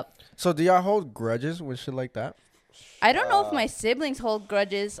me up. So do y'all hold grudges with shit like that? I don't know if my siblings hold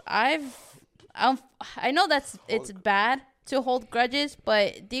grudges. I know it's bad to hold grudges,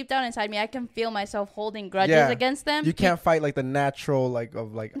 but deep down inside me, I can feel myself holding grudges against them. You can't fight like the natural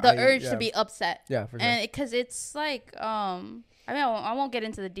urge to be upset. Yeah, for sure. And because it's like I won't get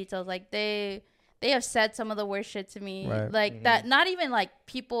into the details. Like they have said some of the worst shit to me, like that. Not even like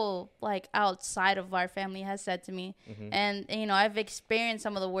people like outside of our family has said to me, and I've experienced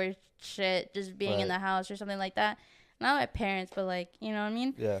some of the worst shit just being in the house or something like that. Not my parents, but like you know what I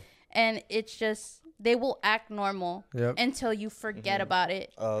mean. Yeah. and it's just they will act normal Yep. until you forget about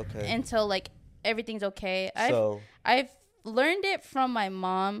it. Oh, okay. Until like everything's okay. So I've learned it from my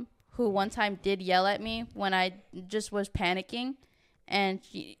mom, who one time did yell at me when I just was panicking, and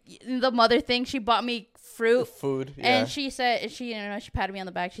the mother thing, she bought me food, yeah. and she said, she patted me on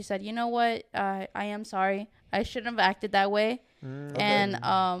the back. She said, you know what, I am sorry, I shouldn't have acted that way, and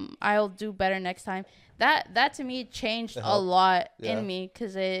I'll do better next time. That to me changed a lot in me,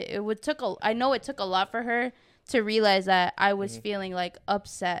 because I know it took a lot for her to realize that I was feeling like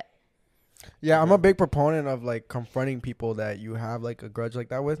upset. Yeah, I'm a big proponent of like confronting people that you have like a grudge like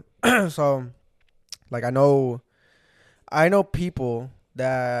that with. So, like I know people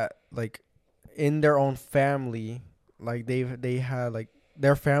that like in their own family, like they had like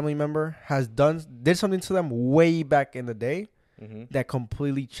their family member did something to them way back in the day that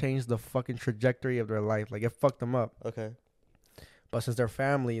completely changed the fucking trajectory of their life. Like it fucked them up. Okay. But since they're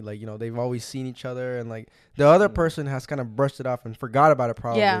family, like, you know, they've always seen each other, and like the other person has kind of brushed it off and forgot about it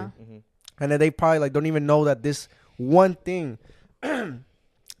probably. Yeah. And then they probably like don't even know that this one thing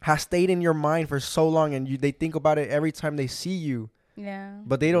has stayed in your mind for so long, and they think about it every time they see you. Yeah.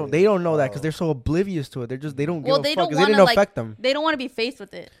 But they don't know that because they're so oblivious to it. They don't give a fuck because it didn't affect them. They don't want to be faced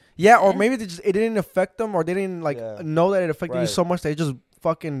with it. Yeah, or maybe it didn't affect them, or they didn't like know that it affected you Right. so much that it just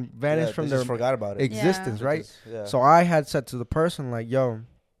fucking vanished from they their just forgot about it. existence, right? Yeah. So I had said to the person like, yo,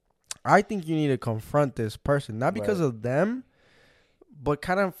 I think you need to confront this person, not because of them, but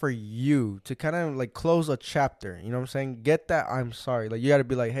kind of for you to kind of like close a chapter. You know what I'm saying? Get that I'm sorry. Like you got to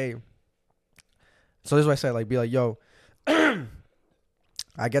be like, hey. So this is what I said. Like be like, yo,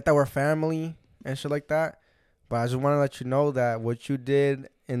 I get that we're family and shit like that, but I just want to let you know that what you did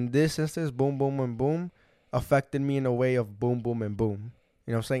in this instance, boom, boom, and boom, affected me in a way of boom, boom, and boom.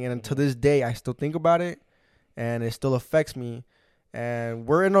 You know what I'm saying? And to this day, I still think about it, and it still affects me. And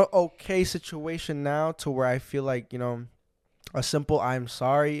we're in an okay situation now to where I feel like, you know, a simple I'm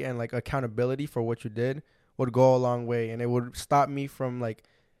sorry and like accountability for what you did would go a long way, and it would stop me from like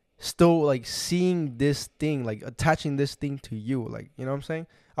still like seeing this thing, like attaching this thing to you. Like, you know what I'm saying?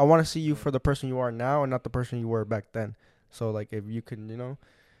 I want to see you for the person you are now and not the person you were back then. So like if you can, you know,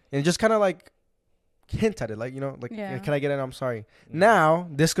 and just kind of like hint at it, like, you know, like, can I get an I'm sorry? Now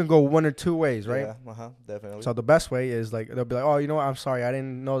this can go one or two ways, right? Yeah, definitely. So the best way is like they'll be like, oh, you know what, I'm sorry, I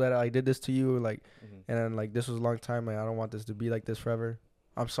didn't know that I did this to you, like, and then like this was a long time, like I don't want this to be like this forever.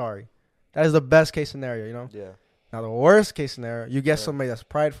 I'm sorry. That is the best case scenario, you know. Yeah. Now the worst case scenario, you get somebody that's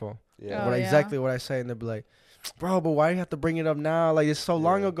prideful. Yeah. Oh, Exactly what I say, and they'll be like, bro, but why do you have to bring it up now? Like it's so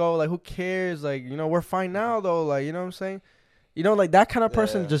long ago. Like who cares? Like, you know, we're fine now though. Like, you know what I'm saying? You know, like that kind of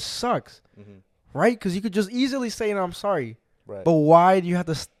person just sucks. Right? Because you could just easily say, I'm sorry. Right. But why do you have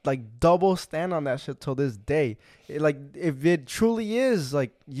to like double stand on that shit till this day? Like if it truly is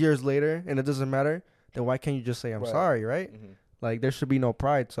like years later and it doesn't matter, then why can't you just say I'm sorry, right? Like there should be no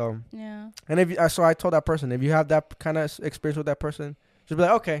pride. So yeah. And if you, so I told that person, if you have that kind of experience with that person, just be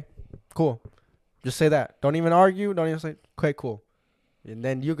like, okay, cool. Just say that. Don't even argue. Don't even say, okay, cool. And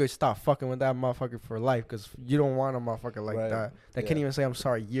then you could stop fucking with that motherfucker for life, because you don't want a motherfucker like that can't even say I'm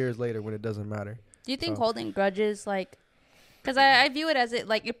sorry years later when it doesn't matter. Do you think holding grudges, like, because I view it as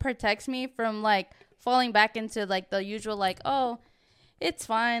it protects me from like falling back into like the usual like, oh, it's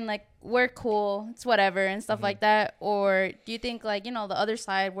fine, like we're cool, it's whatever and stuff like that? Or do you think like, you know, the other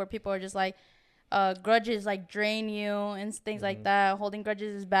side where people are just like, grudges like drain you and things like that, holding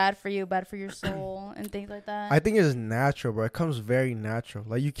grudges is bad for you, bad for your soul and things like that? I think it's natural, bro. It comes very natural.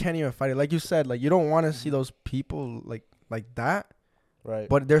 Like you can't even fight it. Like you said, like you don't want to see those people like that. Right.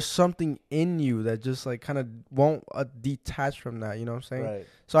 But there's something in you that just like kind of won't detach from that. You know what I'm saying? Right.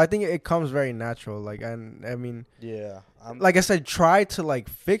 So I think it comes very natural. Like, and I mean, like I said, try to like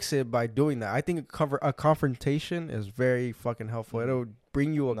fix it by doing that. I think a confrontation is very fucking helpful. It'll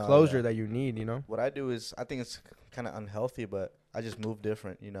bring you a closure that you need, you know? What I do is, I think it's kind of unhealthy, but I just move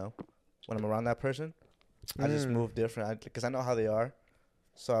different, you know? When I'm around that person, I just move different because I know how they are.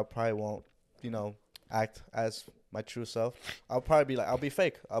 So I probably won't, you know, act as my true self. I'll probably be like, I'll be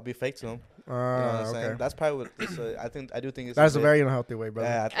fake. I'll be fake to them. You know what I'm saying? That's probably what it's, I do think it's that's a very unhealthy way, brother.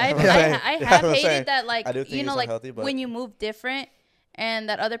 Yeah, I have hated that, like, you know, like unhealthy, when you move different and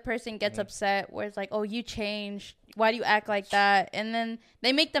that other person gets upset where it's like, oh, you changed. Why do you act like that? And then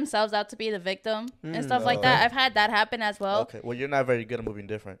they make themselves out to be the victim and stuff like that. I've had that happen as well. Okay. Well, you're not very good at moving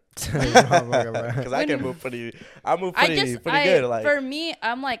different. Because I can move pretty. I move pretty good. Like, for me,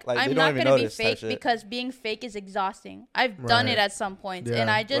 I'm like I'm not gonna be fake because being fake is exhausting. I've done it at some points, and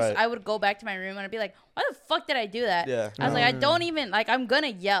I would go back to my room and I'd be like, why the fuck did I do that? Yeah. I was like, I don't even like. I'm gonna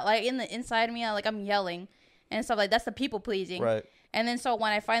yell like in the inside of me. I'm yelling and stuff like that's the people pleasing. Right. And then so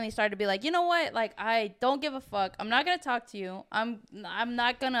when I finally started to be like, you know what? Like, I don't give a fuck. I'm not going to talk to you. I'm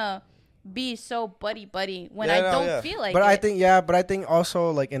not going to be so buddy when I don't feel like but it. I think also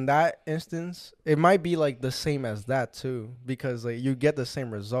like in that instance, it might be like the same as that too, because like you get the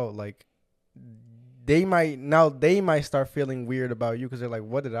same result. Like they might start feeling weird about you because they're like,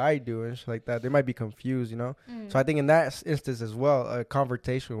 what did I do and shit like that. They might be confused, you know. So I think in that instance as well, a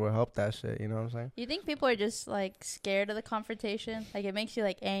confrontation will help that shit. You know what I'm saying? You think people are just like scared of the confrontation? Like it makes you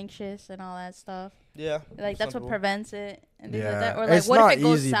like anxious and all that stuff. Yeah. Like that's what prevents it and things like Yeah. that. Or like It's what not if it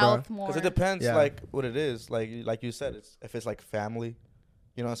goes easy, south bro. more? Because it depends, Yeah. like what it is. Like you said, if it's like family,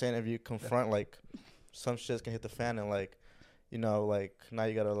 you know what I'm saying. If you confront like some shit can hit the fan and like, you know, like now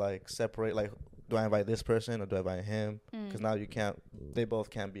you gotta like separate. Like, do I invite this person or do I invite him? Because now you can't. They both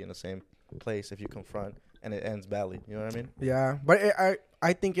can't be in the same place if you confront and it ends badly. You know what I mean? Yeah, but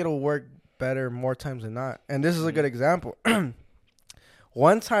I think it'll work better more times than not. And this is a good example.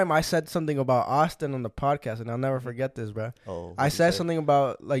 One time I said something about Austin on the podcast, and I'll never forget this, bro. Oh, I said something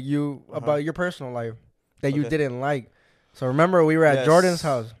about like you about your personal life that you didn't like. So remember we were at Jordan's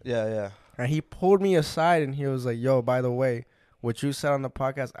house. Yeah. And he pulled me aside and he was like, "Yo, by the way, what you said on the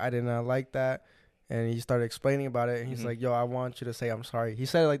podcast, I did not like that." And he started explaining about it. And he's like, "Yo, I want you to say I'm sorry." He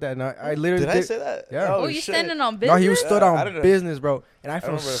said it like that. And I literally did. I say that? Yeah. Oh, you standing on business? No, he was stood I on business, bro. And I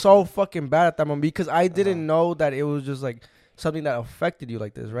felt so fucking bad at that moment because I didn't know that it was just like something that affected you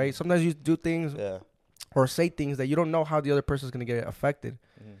like this, right? Sometimes you do things or say things that you don't know how the other person's going to get affected.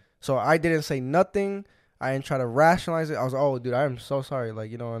 So I didn't say nothing. I didn't try to rationalize it. I was like, "Oh, dude, I am so sorry."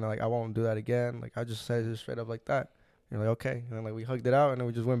 Like, you know, and like, I won't do that again. Like, I just said it straight up like that. And you're like, okay. And then like we hugged it out and then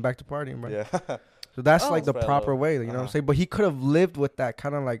we just went back to partying, bro. Yeah. So that's like the proper way, you know what I'm saying? But he could have lived with that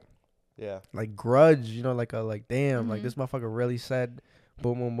kind of like, like grudge, you know, like damn, like this motherfucker really said,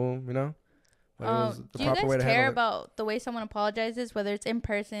 boom, boom, boom, you know? But it was the do you proper way guys to care handle about the way someone apologizes, whether it's in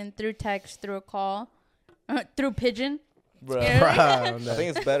person, through text, through a call, through pigeon? Bro. I I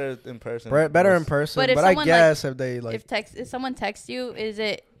think it's better in person. Better in person, but I guess if they like, if someone texts you,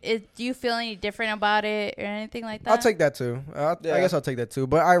 do you feel any different about it or anything like that? I'll take that too. I guess I'll take that too,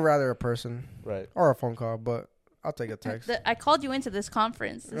 but I'd rather a person, right, or a phone call, but I'll take a text. I called you into this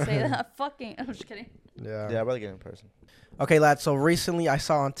conference to say that. I'm just kidding. Yeah, I'd rather get in person. Okay, lads. So recently I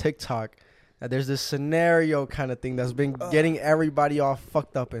saw on TikTok that there's this scenario kind of thing that's been getting everybody all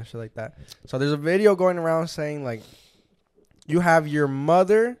fucked up and shit like that. So there's a video going around saying like, you have your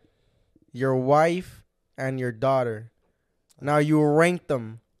mother, your wife, and your daughter. Now you rank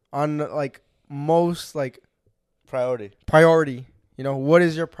them on like most like priority. You know, what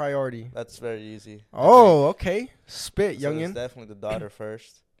is your priority? That's very easy. Oh, okay. Spit, so youngin. It's definitely the daughter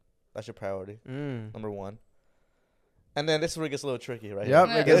first. That's your priority. Number one. And then this is where it gets a little tricky, right? Yep,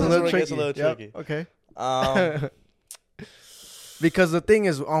 here. it gets a little tricky. Okay. Because the thing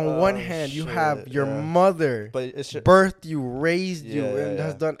is, on one hand, you have your mother, but it's birthed you, raised you, and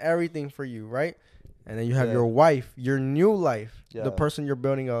has done everything for you, right? And then you have your wife, your new life, the person you're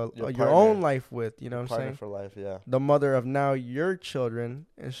building your own life with, you know what I'm saying? For life, yeah. The mother of now your children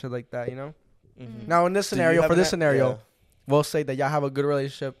and shit like that, you know? Now, in this scenario, we'll say that y'all have a good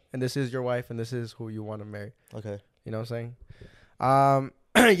relationship, and this is your wife, and this is who you want to marry. Okay. You know what I'm saying?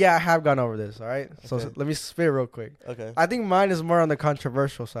 Yeah, I have gone over this, all right? So let me spit real quick. Okay. I think mine is more on the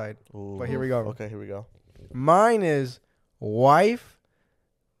controversial side. Ooh. But here we go. Okay, here we go. Mine is wife,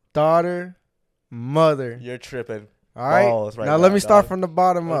 daughter, mother. You're tripping. All right? Right now let me start from the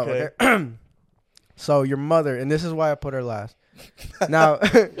bottom up, okay? So your mother, and this is why I put her last. Now,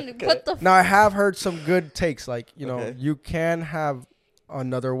 now I have heard some good takes. Like, you know, you can have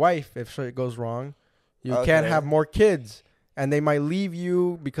another wife if shit goes wrong. You can have more kids. And they might leave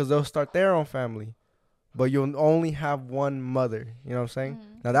you because they'll start their own family. But you'll only have one mother. You know what I'm saying?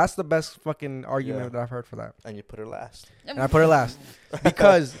 Now, that's the best fucking argument that I've heard for that. And you put her last. And I put her last.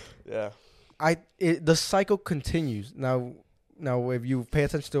 Because the cycle continues. Now, if you pay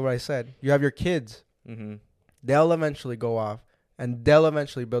attention to what I said, you have your kids. They'll eventually go off. And they'll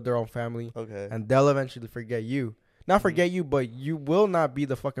eventually build their own family. Okay. And they'll eventually forget you. Not forget you, but you will not be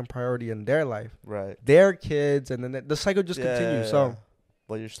the fucking priority in their life. Right. Their kids, and then the cycle just continues. So,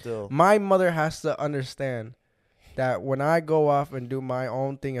 but you're still. My mother has to understand that when I go off and do my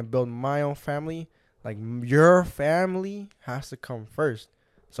own thing and build my own family, like your family has to come first.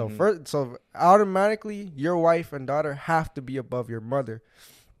 So so automatically, your wife and daughter have to be above your mother.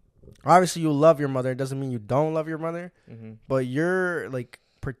 Obviously, you love your mother. It doesn't mean you don't love your mother, but you're like.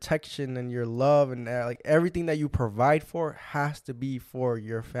 Protection and your love and like everything that you provide for has to be for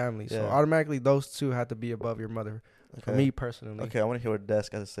your family. So automatically those two have to be above your mother For me personally. Okay, I want to hear what Des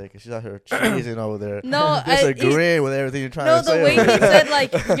got to say because she's out here cheesing over there. No, disagreeing with everything you're trying no, to say. the way he said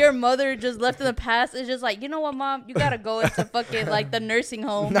like your mother just left in the past is just like, you know what, Mom, you gotta go into fucking like the nursing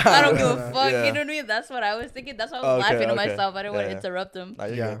home. I don't give a fuck. Yeah. You know what I mean? That's what I was thinking. That's why I was laughing to myself. I didn't want to interrupt him.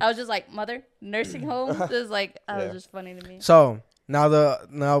 Yeah. I was just like, mother, nursing home. It was like, was just funny to me. So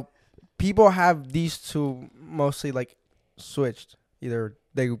now people have these two mostly like switched. Either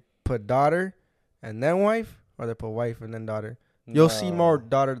they put daughter and then wife, or they put wife and then daughter. You'll see more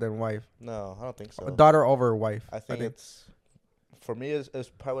daughter than wife. No, I don't think so. Daughter over wife. I think it's, for me, it's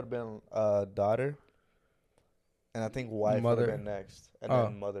probably would have been daughter. And I think wife would have been next. And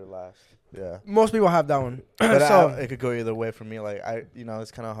then mother last. Yeah. Most people have that one. But so it could go either way for me. Like,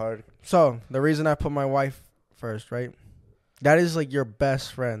 it's kind of hard. So the reason I put my wife first, right? That is like your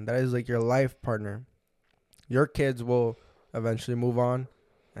best friend. That is like your life partner. Your kids will eventually move on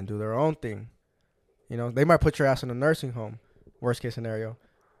and do their own thing. You know, they might put your ass in a nursing home, worst case scenario.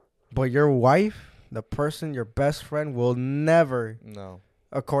 But your wife, the person, your best friend, will never. No.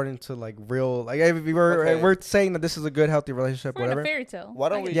 According to like real, like if we're saying that this is a good, healthy relationship, We're whatever. in a fairy tale. Why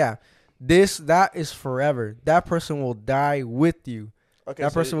don't we? Yeah, that is forever. That person will die with you. Okay,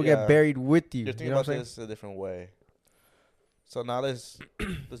 that person will get buried with you. You're thinking about this a different way. So now let's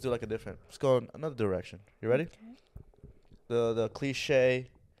do like let's go in another direction. You ready? Okay. The cliche.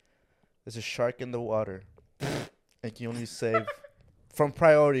 There's a shark in the water, and you only save from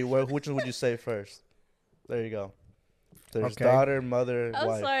priority. Which one would you save first? There you go. There's daughter, mother, wife.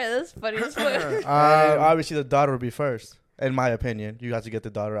 I'm sorry, that's funny as fuck. Obviously, the daughter would be first, in my opinion. You have to get the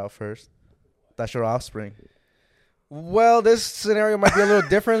daughter out first. That's your offspring. Well, this scenario might be a little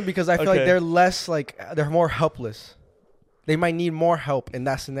different because I feel like they're less they're more helpless. They might need more help in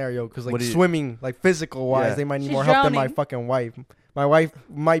that scenario because swimming, like physical wise, they might need more help than my fucking wife. My wife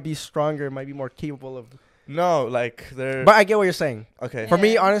might be stronger, might be more capable of. No, like they're. But I get what you're saying. Okay. For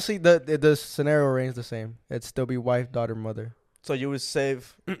me, honestly, the scenario remains the same. It'd still be wife, daughter, mother. So you would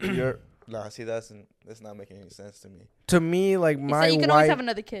save your. Nah, see, that's not making any sense to me. To me, like my wife. So you can always have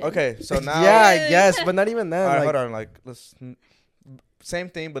another kid. Okay, so now. Yeah, I guess, but not even then. All right, hold on. Like, same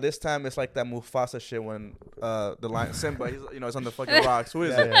thing, but this time it's like that Mufasa shit when the lion Simba, he's on the fucking rocks. Who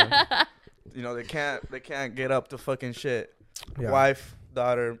is it? Yeah. They can't get up to fucking shit. Yeah. Wife,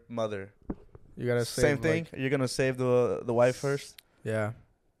 daughter, mother. You gotta same thing. You're gonna save the wife first. Yeah.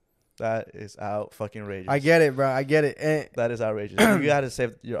 That is out fucking outrageous. I get it, bro. I get it. That is outrageous. You gotta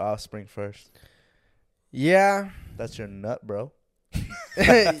save your offspring first. Yeah. That's your nut, bro.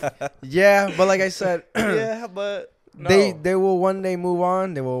 Yeah, but like I said, yeah, but no. They will one day move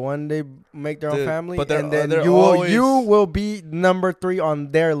on. They will one day make their own family, but and then you will be number 3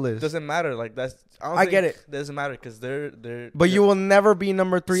 on their list. Doesn't matter. Like that's. I get it. Doesn't matter because they're. But you will never be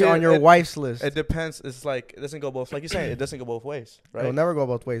number 3 on your wife's list. It depends. It's like it doesn't go both. Like you're saying, it doesn't go both ways, right? It'll never go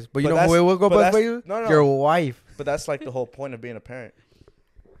both ways. But you know who it will go both ways? No. Your wife. But that's like the whole point of being a parent.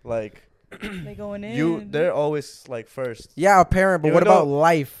 Like. They going in. They're always like first. Yeah, a parent. But what about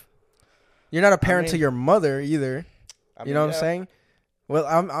life? You're not a parent to your mother either. You know what I'm saying? Well,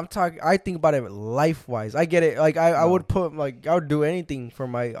 I'm talking. I think about it life wise. I get it. Like I would put I would do anything for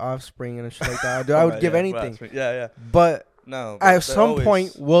my offspring and shit like that. I would give anything. Yeah. But at some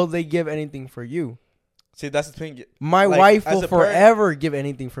point, will they give anything for you? See, that's the thing. My wife will forever give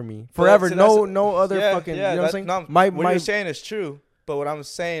anything for me. Forever. No other fucking. You know what I'm saying? No, what you're saying is true. But what I'm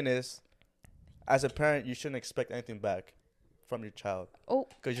saying is, as a parent, you shouldn't expect anything back from your child. Oh.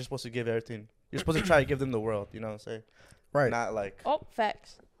 Because you're supposed to give everything. You're supposed to try to give them the world. You know what I'm saying? Right. Not like. Oh,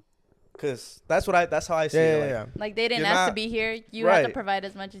 facts. Because that's how I see it. Yeah. Like they didn't ask to be here. You have to provide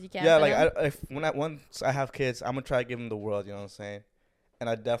as much as you can. Yeah, like once I have kids, I'm gonna try to give them the world. You know what I'm saying? And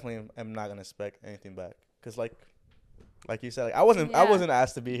I definitely am not gonna expect anything back. Because like you said, like I wasn't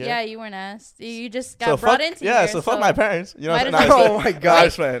asked to be here. Yeah, you weren't asked. You just got brought into here. Yeah, so fuck my parents. You know what I'm saying? Oh my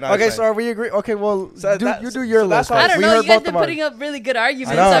god. Okay, so are we agree? Okay, well, you do your list. I don't know. You guys been putting up really good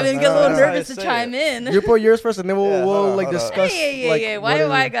arguments. I'm gonna get a little nervous to chime in. You put yours first, and then we'll discuss. Yeah. Why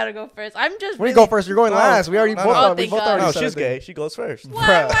do I gotta go first? I'm just. When you go first, you're going last. We already both. No, she's gay. She goes first. Why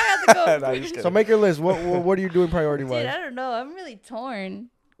do I have to go first? So make your list. What are you doing priority wise? Dude, I don't know. I'm really torn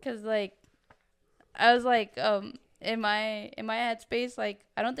because like, I was like in my headspace, like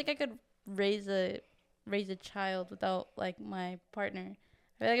I don't think I could raise a child without like my partner.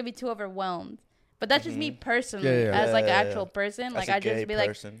 I feel like I'd be too overwhelmed. But that's just me personally, as like an actual person. Like I just be like,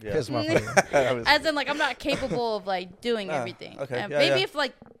 as in like I'm not capable of like doing everything. Okay, maybe if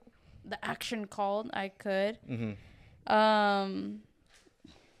like the action called, I could. I'm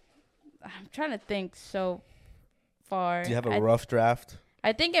trying to think so far. Do you have a rough draft?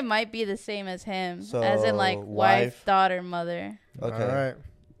 I think it might be the same as him, So, as in like wife, daughter, mother. Okay. All right.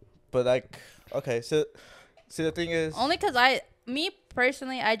 But like, okay. So, see, the thing is, Only because me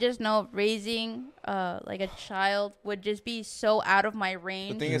personally, I just know raising like a child would just be so out of my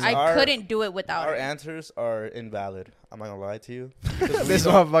range. thing is, I couldn't do it without our it. answers are invalid. I'm not gonna lie to you. This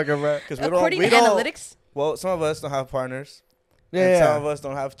motherfucker, bro. Because According we to don't. analytics, Well, some of us don't have partners. Yeah, and yeah. some of us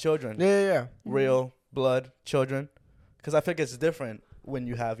don't have children. Yeah. Real blood children. Because I think it's different when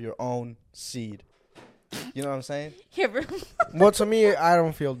you have your own seed. You know what I'm saying? yeah, bro. Well, to me, I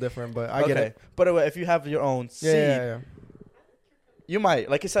don't feel different, but I get it. But if you have your own seed, Yeah. you might,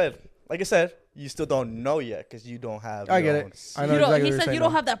 like I said, you still don't know yet because you don't have. I your get own it. seed. I know You don't, exactly he what you're said saying you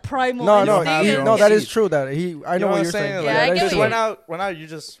don't now. have that primal. No, don't have your no, own that is seed. true. That I know what you're saying. Like, Yeah, I get because what right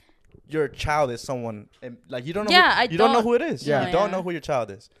now, your child is someone, and like you don't know. Yeah, you don't know who it is. Yeah. You don't know who your child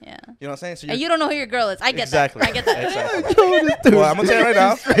is. Yeah. You know what I'm saying? So And you don't know who your girl is. I get that. I get that. Exactly. Well, I'm gonna tell you right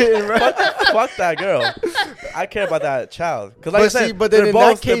now. fuck that girl. I care about that child. Because like I said, but then in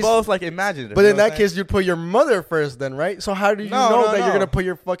that case, they're both like imaginative. But in that case, you'd put your mother first, then, right? So how do you know that you're gonna put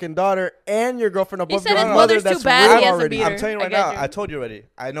your fucking daughter and your girlfriend above said your his mother? mother's too That's bad, real he has to already. beat her. I'm telling you I right get now. you. I told you already.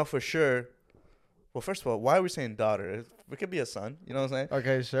 I know for sure. Well, first of all, why are we saying daughter? It could be a son. You know what I'm saying?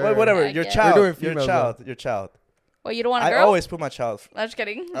 Okay, sure. Well, whatever. I Your guess. child. We're doing Your females, child. Your child. Well, you don't want a I girl? always put my child. I'm just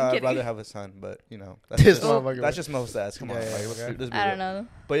kidding. I'm I'd kidding. rather have a son, but you know, that's This just, motherfucker. that's just most dads. Come on, Yeah, like, yeah, let's okay. be I real. don't know.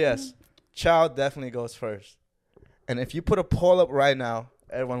 But yes, child definitely goes first. And if you put a poll up right now,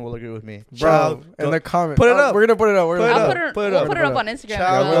 everyone will agree with me. Bro, Child, in go- the comments. Put it up. We're gonna put it up. We're Put it gonna I'll up. put it, Put it we'll up. put it up on Instagram.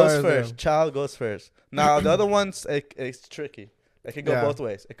 Child Yeah, goes we'll- first. Child goes first. Now the other ones, it's tricky. It could go Yeah. both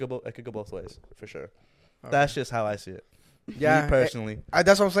ways. It could go both ways for sure. That's just how I see it. Yeah, Me personally.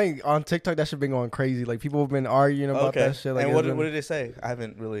 that's what I'm saying. On TikTok, that shit been going crazy. Like people have been arguing about that shit. Like, and it's been- what did they say? I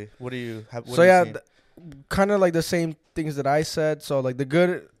haven't really. What do you have? What so have you yeah, seen? kind of like the same things that I said. So like the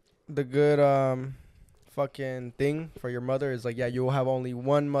good fucking thing for your mother is like, yeah, you will have only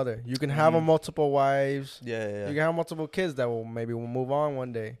one mother. You can have Mhm. multiple wives. Yeah. You can have multiple kids that will move on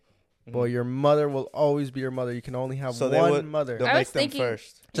one day. Mhm. But your mother will always be your mother. You can only have So they one would- mother. They'll I make was them thinking-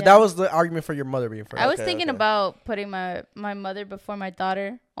 first. So Yeah. that was the argument for your mother being first. I was Okay, thinking okay. about putting my mother before my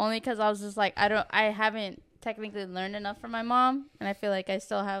daughter, only because I was just like, I haven't technically learned enough from my mom, and I feel like I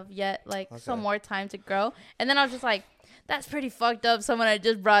still have yet some more time to grow. And then I was just like, that's pretty fucked up. Someone I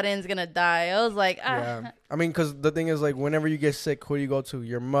just brought in is gonna die. I was like, Yeah. I mean, because the thing is, like, whenever you get sick, who do you go to?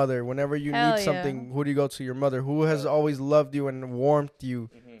 Your mother. Whenever you Hell need something, who do you go to? Your mother, who has always loved you and warmed you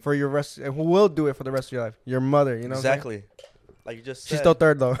for your rest, and who will do it for the rest of your life. Your mother, you know. Exactly. Like you just said. She's still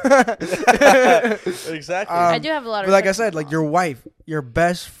third though. Exactly. I do have a lot of. But like I respect said, for like my your mom. wife, your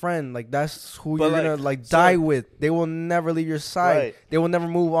best friend, like that's who But, you're like, gonna like so- die with. They will never leave your side. Right. They will never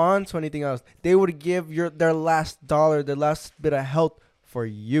move on to anything else. They would give their last dollar, their last bit of health for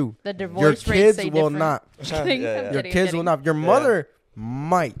you. The Your divorce rates kids say will different. not. Kidding. Yeah, yeah. I'm Your kidding, kids will kidding. not. Your mother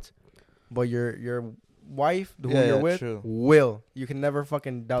might, but your wife, who Yeah, you're yeah, with, true. will. You can never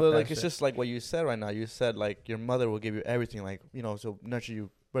fucking doubt But that. like it's shit. just like what you said right now. You said like your mother will give you everything, like so nurture you,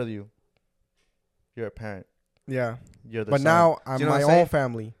 whether you're a parent, yeah. you're the But son. now I'm Do you know my what I'm saying? own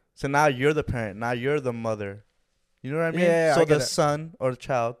family. So now you're the parent. Now you're the mother. You know what I mean? Yeah, so I get the it. son or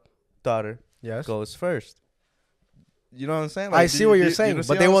child, daughter Yes. goes first. You know what I'm saying? I Like, see what you're saying,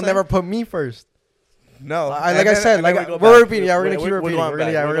 but they will never put me first. No, Like I said, like we're repeating. Yeah, we're gonna keep repeating. We're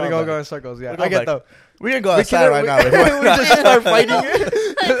gonna going go in circles. Yeah, We're I going get though. We're gonna go We outside right now. we just start fighting.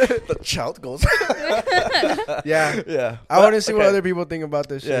 The child goes. Yeah. Yeah. I want to see what Okay. other people think about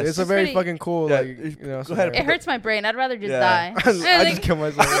this shit. Yes. It's a It's very pretty- fucking cool, Yeah, like, go so ahead. It hurts my brain. I'd rather just Yeah. die. I just kill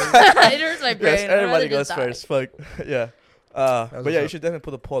myself. it hurts my brain. Yes, I'd everybody rather goes just die. first. Fuck. Yeah. That's But what's yeah, you up. should definitely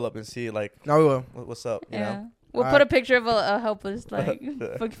put a poll up and see like No, we will. what's up. You Yeah. know. We'll All put a right. picture of a helpless fucking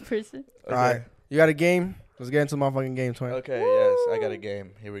person. Okay. All right, you got a game. Let's get into the motherfucking game, twin. Okay. Yes, I got a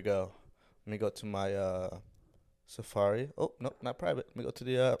game. Here we go. Let me go to my Safari. Oh no, not private. Let me go to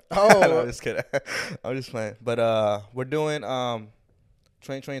the. No, I'm just kidding. I'm just playing. But we're doing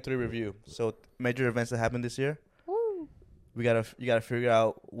 2023 review. So major events that happened this year. Woo. You gotta figure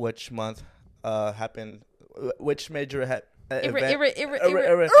out which month happened, which major event.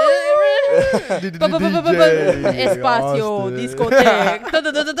 Espacio, discoteque.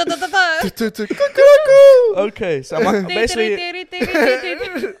 Okay, so I'm basically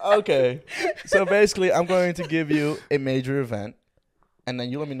okay. So basically, I'm going to give you a major event, and then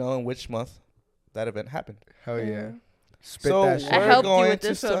you let me know in which month that event happened. Hell yeah. Spit So that shit. I We're helped you going with to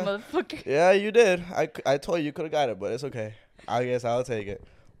this one, start- motherfucker. Yeah, you did. I told you could have got it, but it's okay. I guess I'll take it.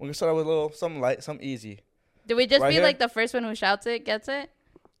 We're gonna start with a little something light, something easy. Do we just Right be here? like the first one who shouts it gets it?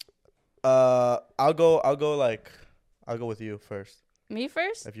 I'll go with you first. Me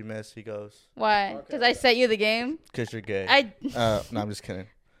first? If you miss, he goes. Why? Because I sent you the game? Because you're gay. No, I'm just kidding.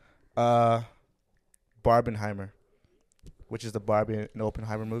 Barbenheimer, which is the Barbie and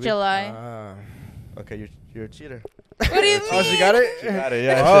Oppenheimer movie. July. Okay, you're a cheater. What do you mean? Oh, she got it? She got it,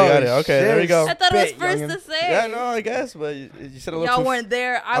 yeah. Oh, She got it. Okay, shit. there we go. I thought it was Spit, first youngin'. to say. Yeah, no, I guess, but you said a little Y'all too weren't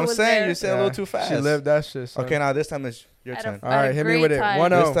there. I I'm was saying there. you said a little too fast. She lived that shit, son. Okay, now this time it's your At a turn. All right, hit me great with it. time.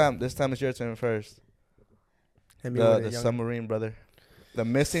 1-0. This time it's your turn first. Hit me with The it, young. submarine, brother. The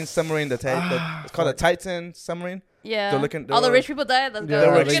missing submarine. It's called the Titan. Titan submarine. Yeah. They're looking- All the they're- rich people died. Let's Yeah, They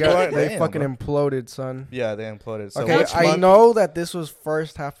go. were they, exploring- they Damn, fucking bro. imploded, son. Yeah, they imploded. So Okay, which I month- know that this was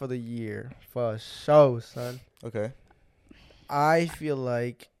first half of the year. For sure, son. Okay, I feel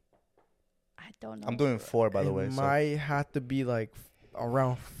like I don't know. I'm doing 4 by the way. it So might have to be like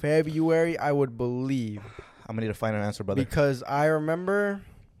around February, I would believe. I'm gonna need to find an answer, brother. Because I remember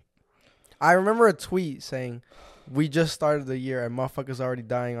a tweet saying, "We just started the year and motherfuckers already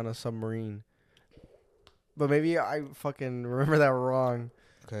dying on a submarine." But maybe I fucking remember that wrong.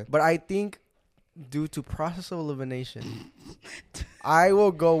 Okay. But I think due to process of elimination, I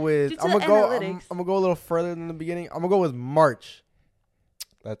will go with. Due to I'm gonna go. I'm analytics. gonna go a little further than the beginning. I'm gonna go with March.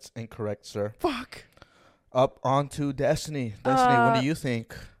 That's incorrect, sir. Fuck. Up onto Destiny. Destiny, when Uh, do you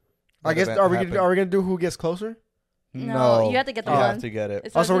think? I that guess event are we happened? gonna do who gets closer? No, you have to get the You one. have to get it.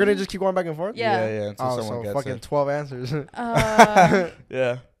 It's Oh, so we're gonna something- just keep going back and forth. Yeah. Yeah, until Oh, someone so gets fucking it. 12 answers.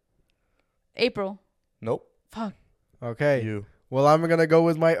 Yeah. April. Nope. Fuck. Okay. You. Well, I'm gonna go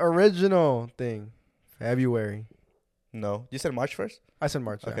with my original thing, February. No. You said March 1st? I said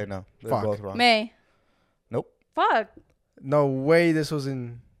March. yeah. Okay, no. They're Fuck. both wrong. May. Nope. Fuck. No way. This was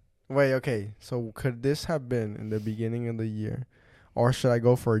in. Wait. Okay. So could this have been in the beginning of the year, or should I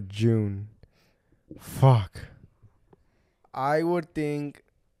go for June? Fuck. I would think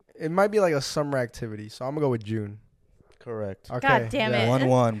it might be like a summer activity, so I'm gonna go with June. Correct. Okay. God damn it.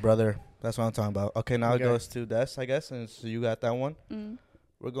 1-1, brother. That's what I'm talking about. Okay, now Okay. it goes to Des, I guess, and so you got that one. Mm.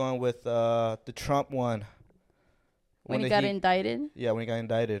 We're going with the Trump one. When he did got indicted. Yeah, when he got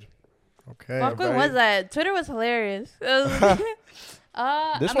indicted. Okay. Fuck, when very- was that? Twitter was hilarious. It was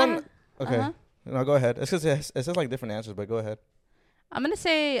This I'm one. gonna- Okay. uh-huh. No, go ahead. It's because it says like different answers, but go ahead. I'm gonna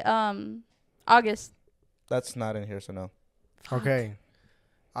say August. That's not in here, so no. Okay.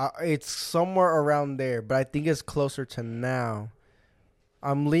 It's somewhere around there, but I think it's closer to now.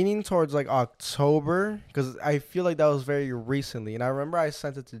 I'm leaning towards like October because I feel like that was very recently. And I remember I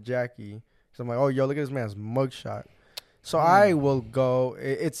sent it to Jackie. So I'm like, oh, yo, look at this man's mugshot. So I will go.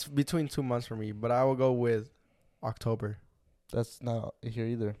 It's between 2 months for me, but I will go with October. That's not here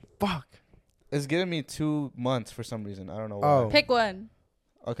either. Fuck. It's giving me 2 months for some reason. I don't know why. Oh. Pick one.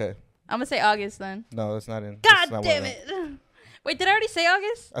 Okay. I'm gonna say August then. No, it's not in. God that's not damn one of it. Wait, did I already say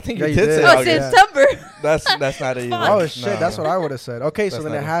August? them. I think Yeah, you you did did. say Oh, August. yeah. September. That's not it either. Fuck. Oh, shit. No. That's what I would have said. Okay, so That's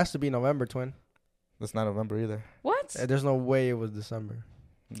then not it it. has to be November, twin. That's not November either. What? There's no way it was December.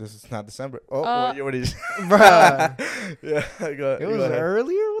 This is not December. Oh, Uh, you already. Bruh. Yeah, go, It was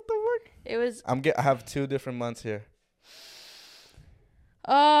earlier? What the fuck? It was I have 2 different months here.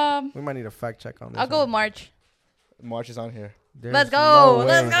 We might need a fact check on this. I'll go with March. March is on here. Let's go.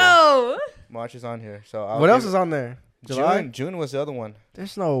 Let's go. March is on here. So I'll What else give- is on there? July? June was the other one.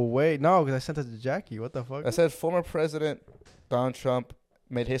 There's no way. No, because I sent it to Jackie. What the fuck? I said former President Donald Trump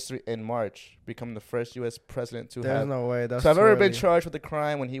made history in March, becoming the first U.S. president to There's have no way. That's to have too ever been early. charged with a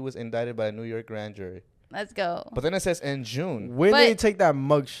crime when he was indicted by a New York grand jury. Let's go. But then it says in June. When But did he take that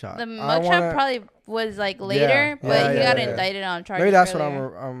mugshot? The I mugshot wanna- probably was like later, Yeah, but yeah, he yeah, got yeah. indicted on charges. Maybe that's what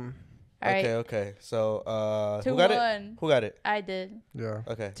earlier. I'm. All right. Okay. So who 2-1. got it? Who got it? I did. Yeah.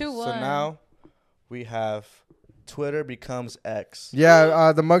 Okay. 2-1. So now we have Twitter becomes X.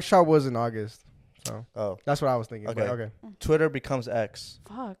 Yeah. The mugshot was in August, so Oh, that's what I was thinking. Okay. Okay. Okay. Twitter becomes X.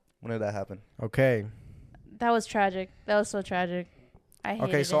 Fuck. When did that happen? Okay. That was tragic. That was so tragic. I hated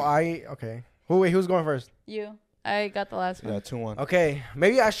Okay. So it. Okay. Who's going first? You. I got the last one. Yeah, 2-1. Okay.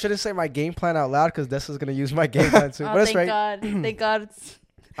 Maybe I shouldn't say my game plan out loud because this is gonna use my game plan too. Oh, but it's thank right. God. Thank God.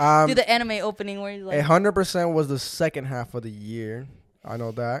 Do the anime opening where he's like, 100% was the second half of the year. I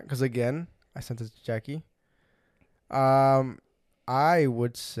know that because again, I sent it to Jackie. I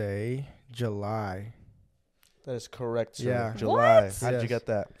would say July. That is correct, sir. Yeah. July. What? How did you Yes. get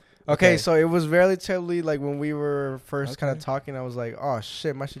that? Okay, Okay. so it was relatively like when we were first kind of Okay. talking, I was like, "Oh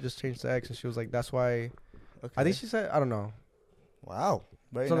shit, my shit just changed to X," and she was like, "That's why." Okay. I think she said, "I don't know." Wow.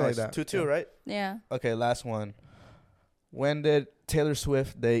 Very Something like nice. that. 2-2, Yeah. right? yeah. Okay, last one. When did Taylor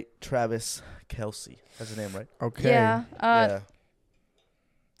Swift date Travis Kelce? That's his name, right? Okay. Yeah. Yeah.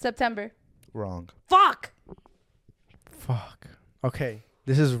 September. Wrong. Fuck. Fuck. Okay,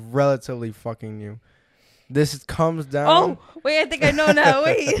 this is relatively fucking new. This comes down. Oh, wait, I think I know now.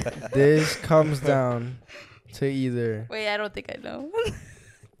 Wait. This comes down to either. Wait, I don't think I know.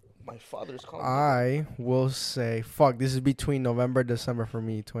 My father's calling. I will say, fuck. This is between November and December for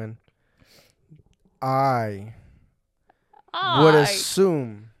me, twin. I would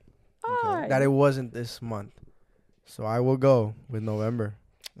assume that it wasn't this month, so I will go with November.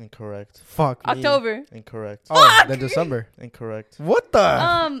 Incorrect. Fuck me. October. Incorrect. Oh, then December. Incorrect. What the?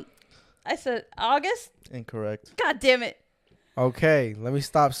 I said August. Incorrect. God damn it. Okay, let me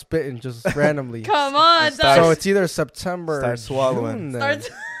stop spitting just randomly. Come on, So it's either September Start or swallowing. June then.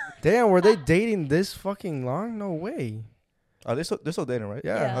 Damn, were they dating this fucking long? No way. Oh, they're still dating, right?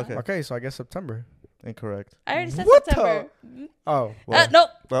 Yeah. Okay. Okay, so I guess September. Incorrect. I already said What September. Oh. Well, Nope.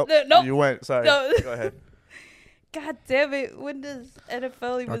 Well, Nope. You went. Sorry. No. Go ahead. God damn it. When does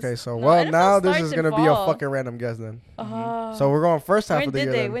NFL even Okay, so no, well NFL now this starts is in gonna be a fall. fucking random guess then. Uh, So we're going first half of the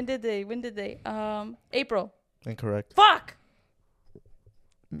year. When did they? April. Incorrect. Fuck.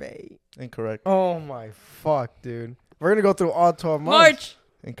 May. Incorrect. Oh my fuck, dude. We're gonna go through all 12 months. March.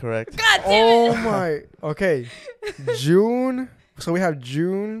 Incorrect. God damn Oh it. my. Okay. June. So we have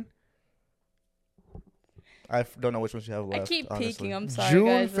June. I don't know which ones you have left. I keep honestly. peeking. I'm sorry, June,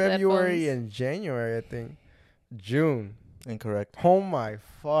 guys. with February, headphones. and January. I think. June. Incorrect. Oh my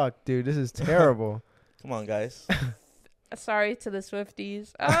fuck, dude. This is terrible. Come on, guys. Sorry to the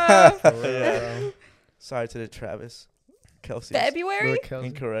Swifties. For real, bro. Sorry to the Travis. Kelsey. February. Look, Kelsey.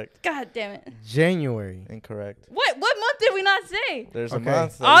 Incorrect. God damn it. January. Incorrect. What month did we not say? There's Okay. a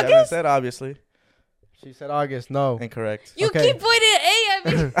month that you haven't August? said, obviously. She said August. No. Incorrect. You Okay. keep pointing at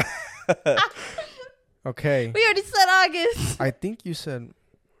A at me. Okay. We already said August. I think you said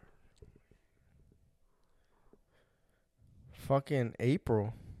fucking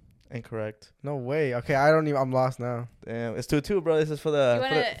April. Incorrect. No way. Okay, I don't even. I'm lost now. Damn, it's 2-2, bro. This is for the. You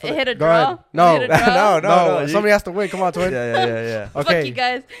for want the- to hit a Go draw? ahead. You No. wanna hit a draw? No, you- Somebody has to win. Come on, twin. Yeah. Okay. Fuck you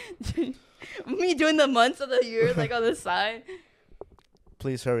guys. Me doing the months of the year like on the side.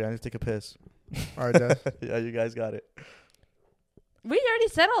 Please hurry. I need to take a piss. All right, Des. Yeah, you guys got it. We already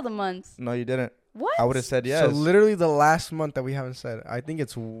said all the months. No, you didn't. What? I would have said yes. So literally the last month that we haven't said. I think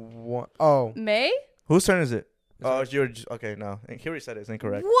it's one. Oh, May? Whose turn is it? Is Oh, it- you're okay. No, and he already said it's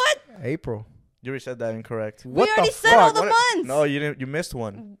incorrect. What? April. You already said that incorrect. What we already the said all fuck? the months. No, you didn't. You missed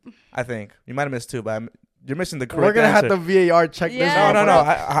one. I think you might have missed two, but you're missing the correct We're gonna answer. have the VAR check this. Yeah. out, No. bro.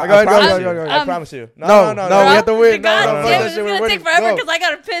 I Go ahead, promise go you. ahead, go ahead. I promise you. No, No. we have to win. God No, damn no, it, no. it's We're gonna winning. take forever Go. because I got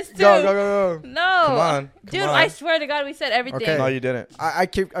to piss too. Go. No. Come on. Dude, I swear to God, we said everything. Okay. No, you didn't.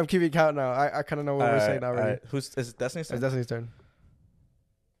 I'm keeping count now. I kind of know what we're saying now already. Who's is it Destiny's turn? It's Destiny's turn.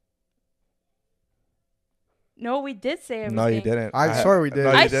 No, we did say everything. No, you didn't. I swear we did.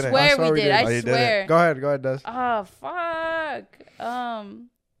 No, you I didn't. swear I swear we we did. did. I No, you didn't. swear. Go ahead, Des. Oh, fuck.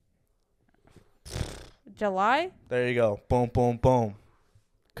 July? There you go. Boom.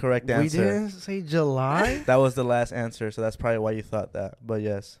 Correct We answer. didn't say July. That was the last answer, so that's probably why you thought that. But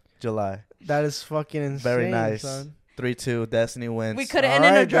yes, July. That is fucking insane. Very nice. Son. 3-2. Destiny wins. We could have All ended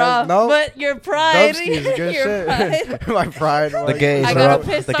in a right, draw. guys. No. But your pride. Dubski's good your shit. pride. My pride. The like- gays I are gotta up.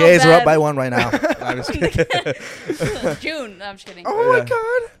 piss The so gays are up bad. by 1 right now. I'm just kidding. June. No, I'm just kidding. Oh my Yeah.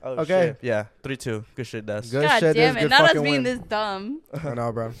 god. Oh, Okay. shit. Yeah. 3-2. Good shit, Des. Good God shit. damn This it. good Not us fucking being win. this dumb. I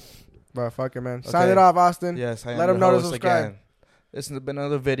know, bro. But fuck it, man. Okay. Sign it off, Austin. Yes, I am Let your them know to host subscribe. again. This has been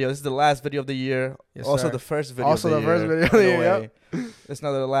another video. This is the last video of the year. Yes, also sir. the first video Also of the the year. first video of the in a year, way. It's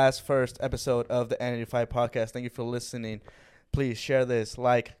another the last first episode of the N85 podcast. Thank you for listening. Please share this,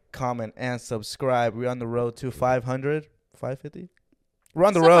 like, comment, and subscribe. We're on the road to 500, 550? We're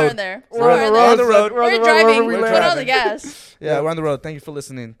on the Somewhere road. in there. We're on Somewhere in the there. road. We're on the We're road wherever driving. we Put land. on the gas. Yeah, we're on the road. Thank you for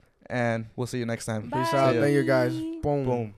listening, and we'll see you next time. Peace See out. ya. Thank you guys. Boom. Boom.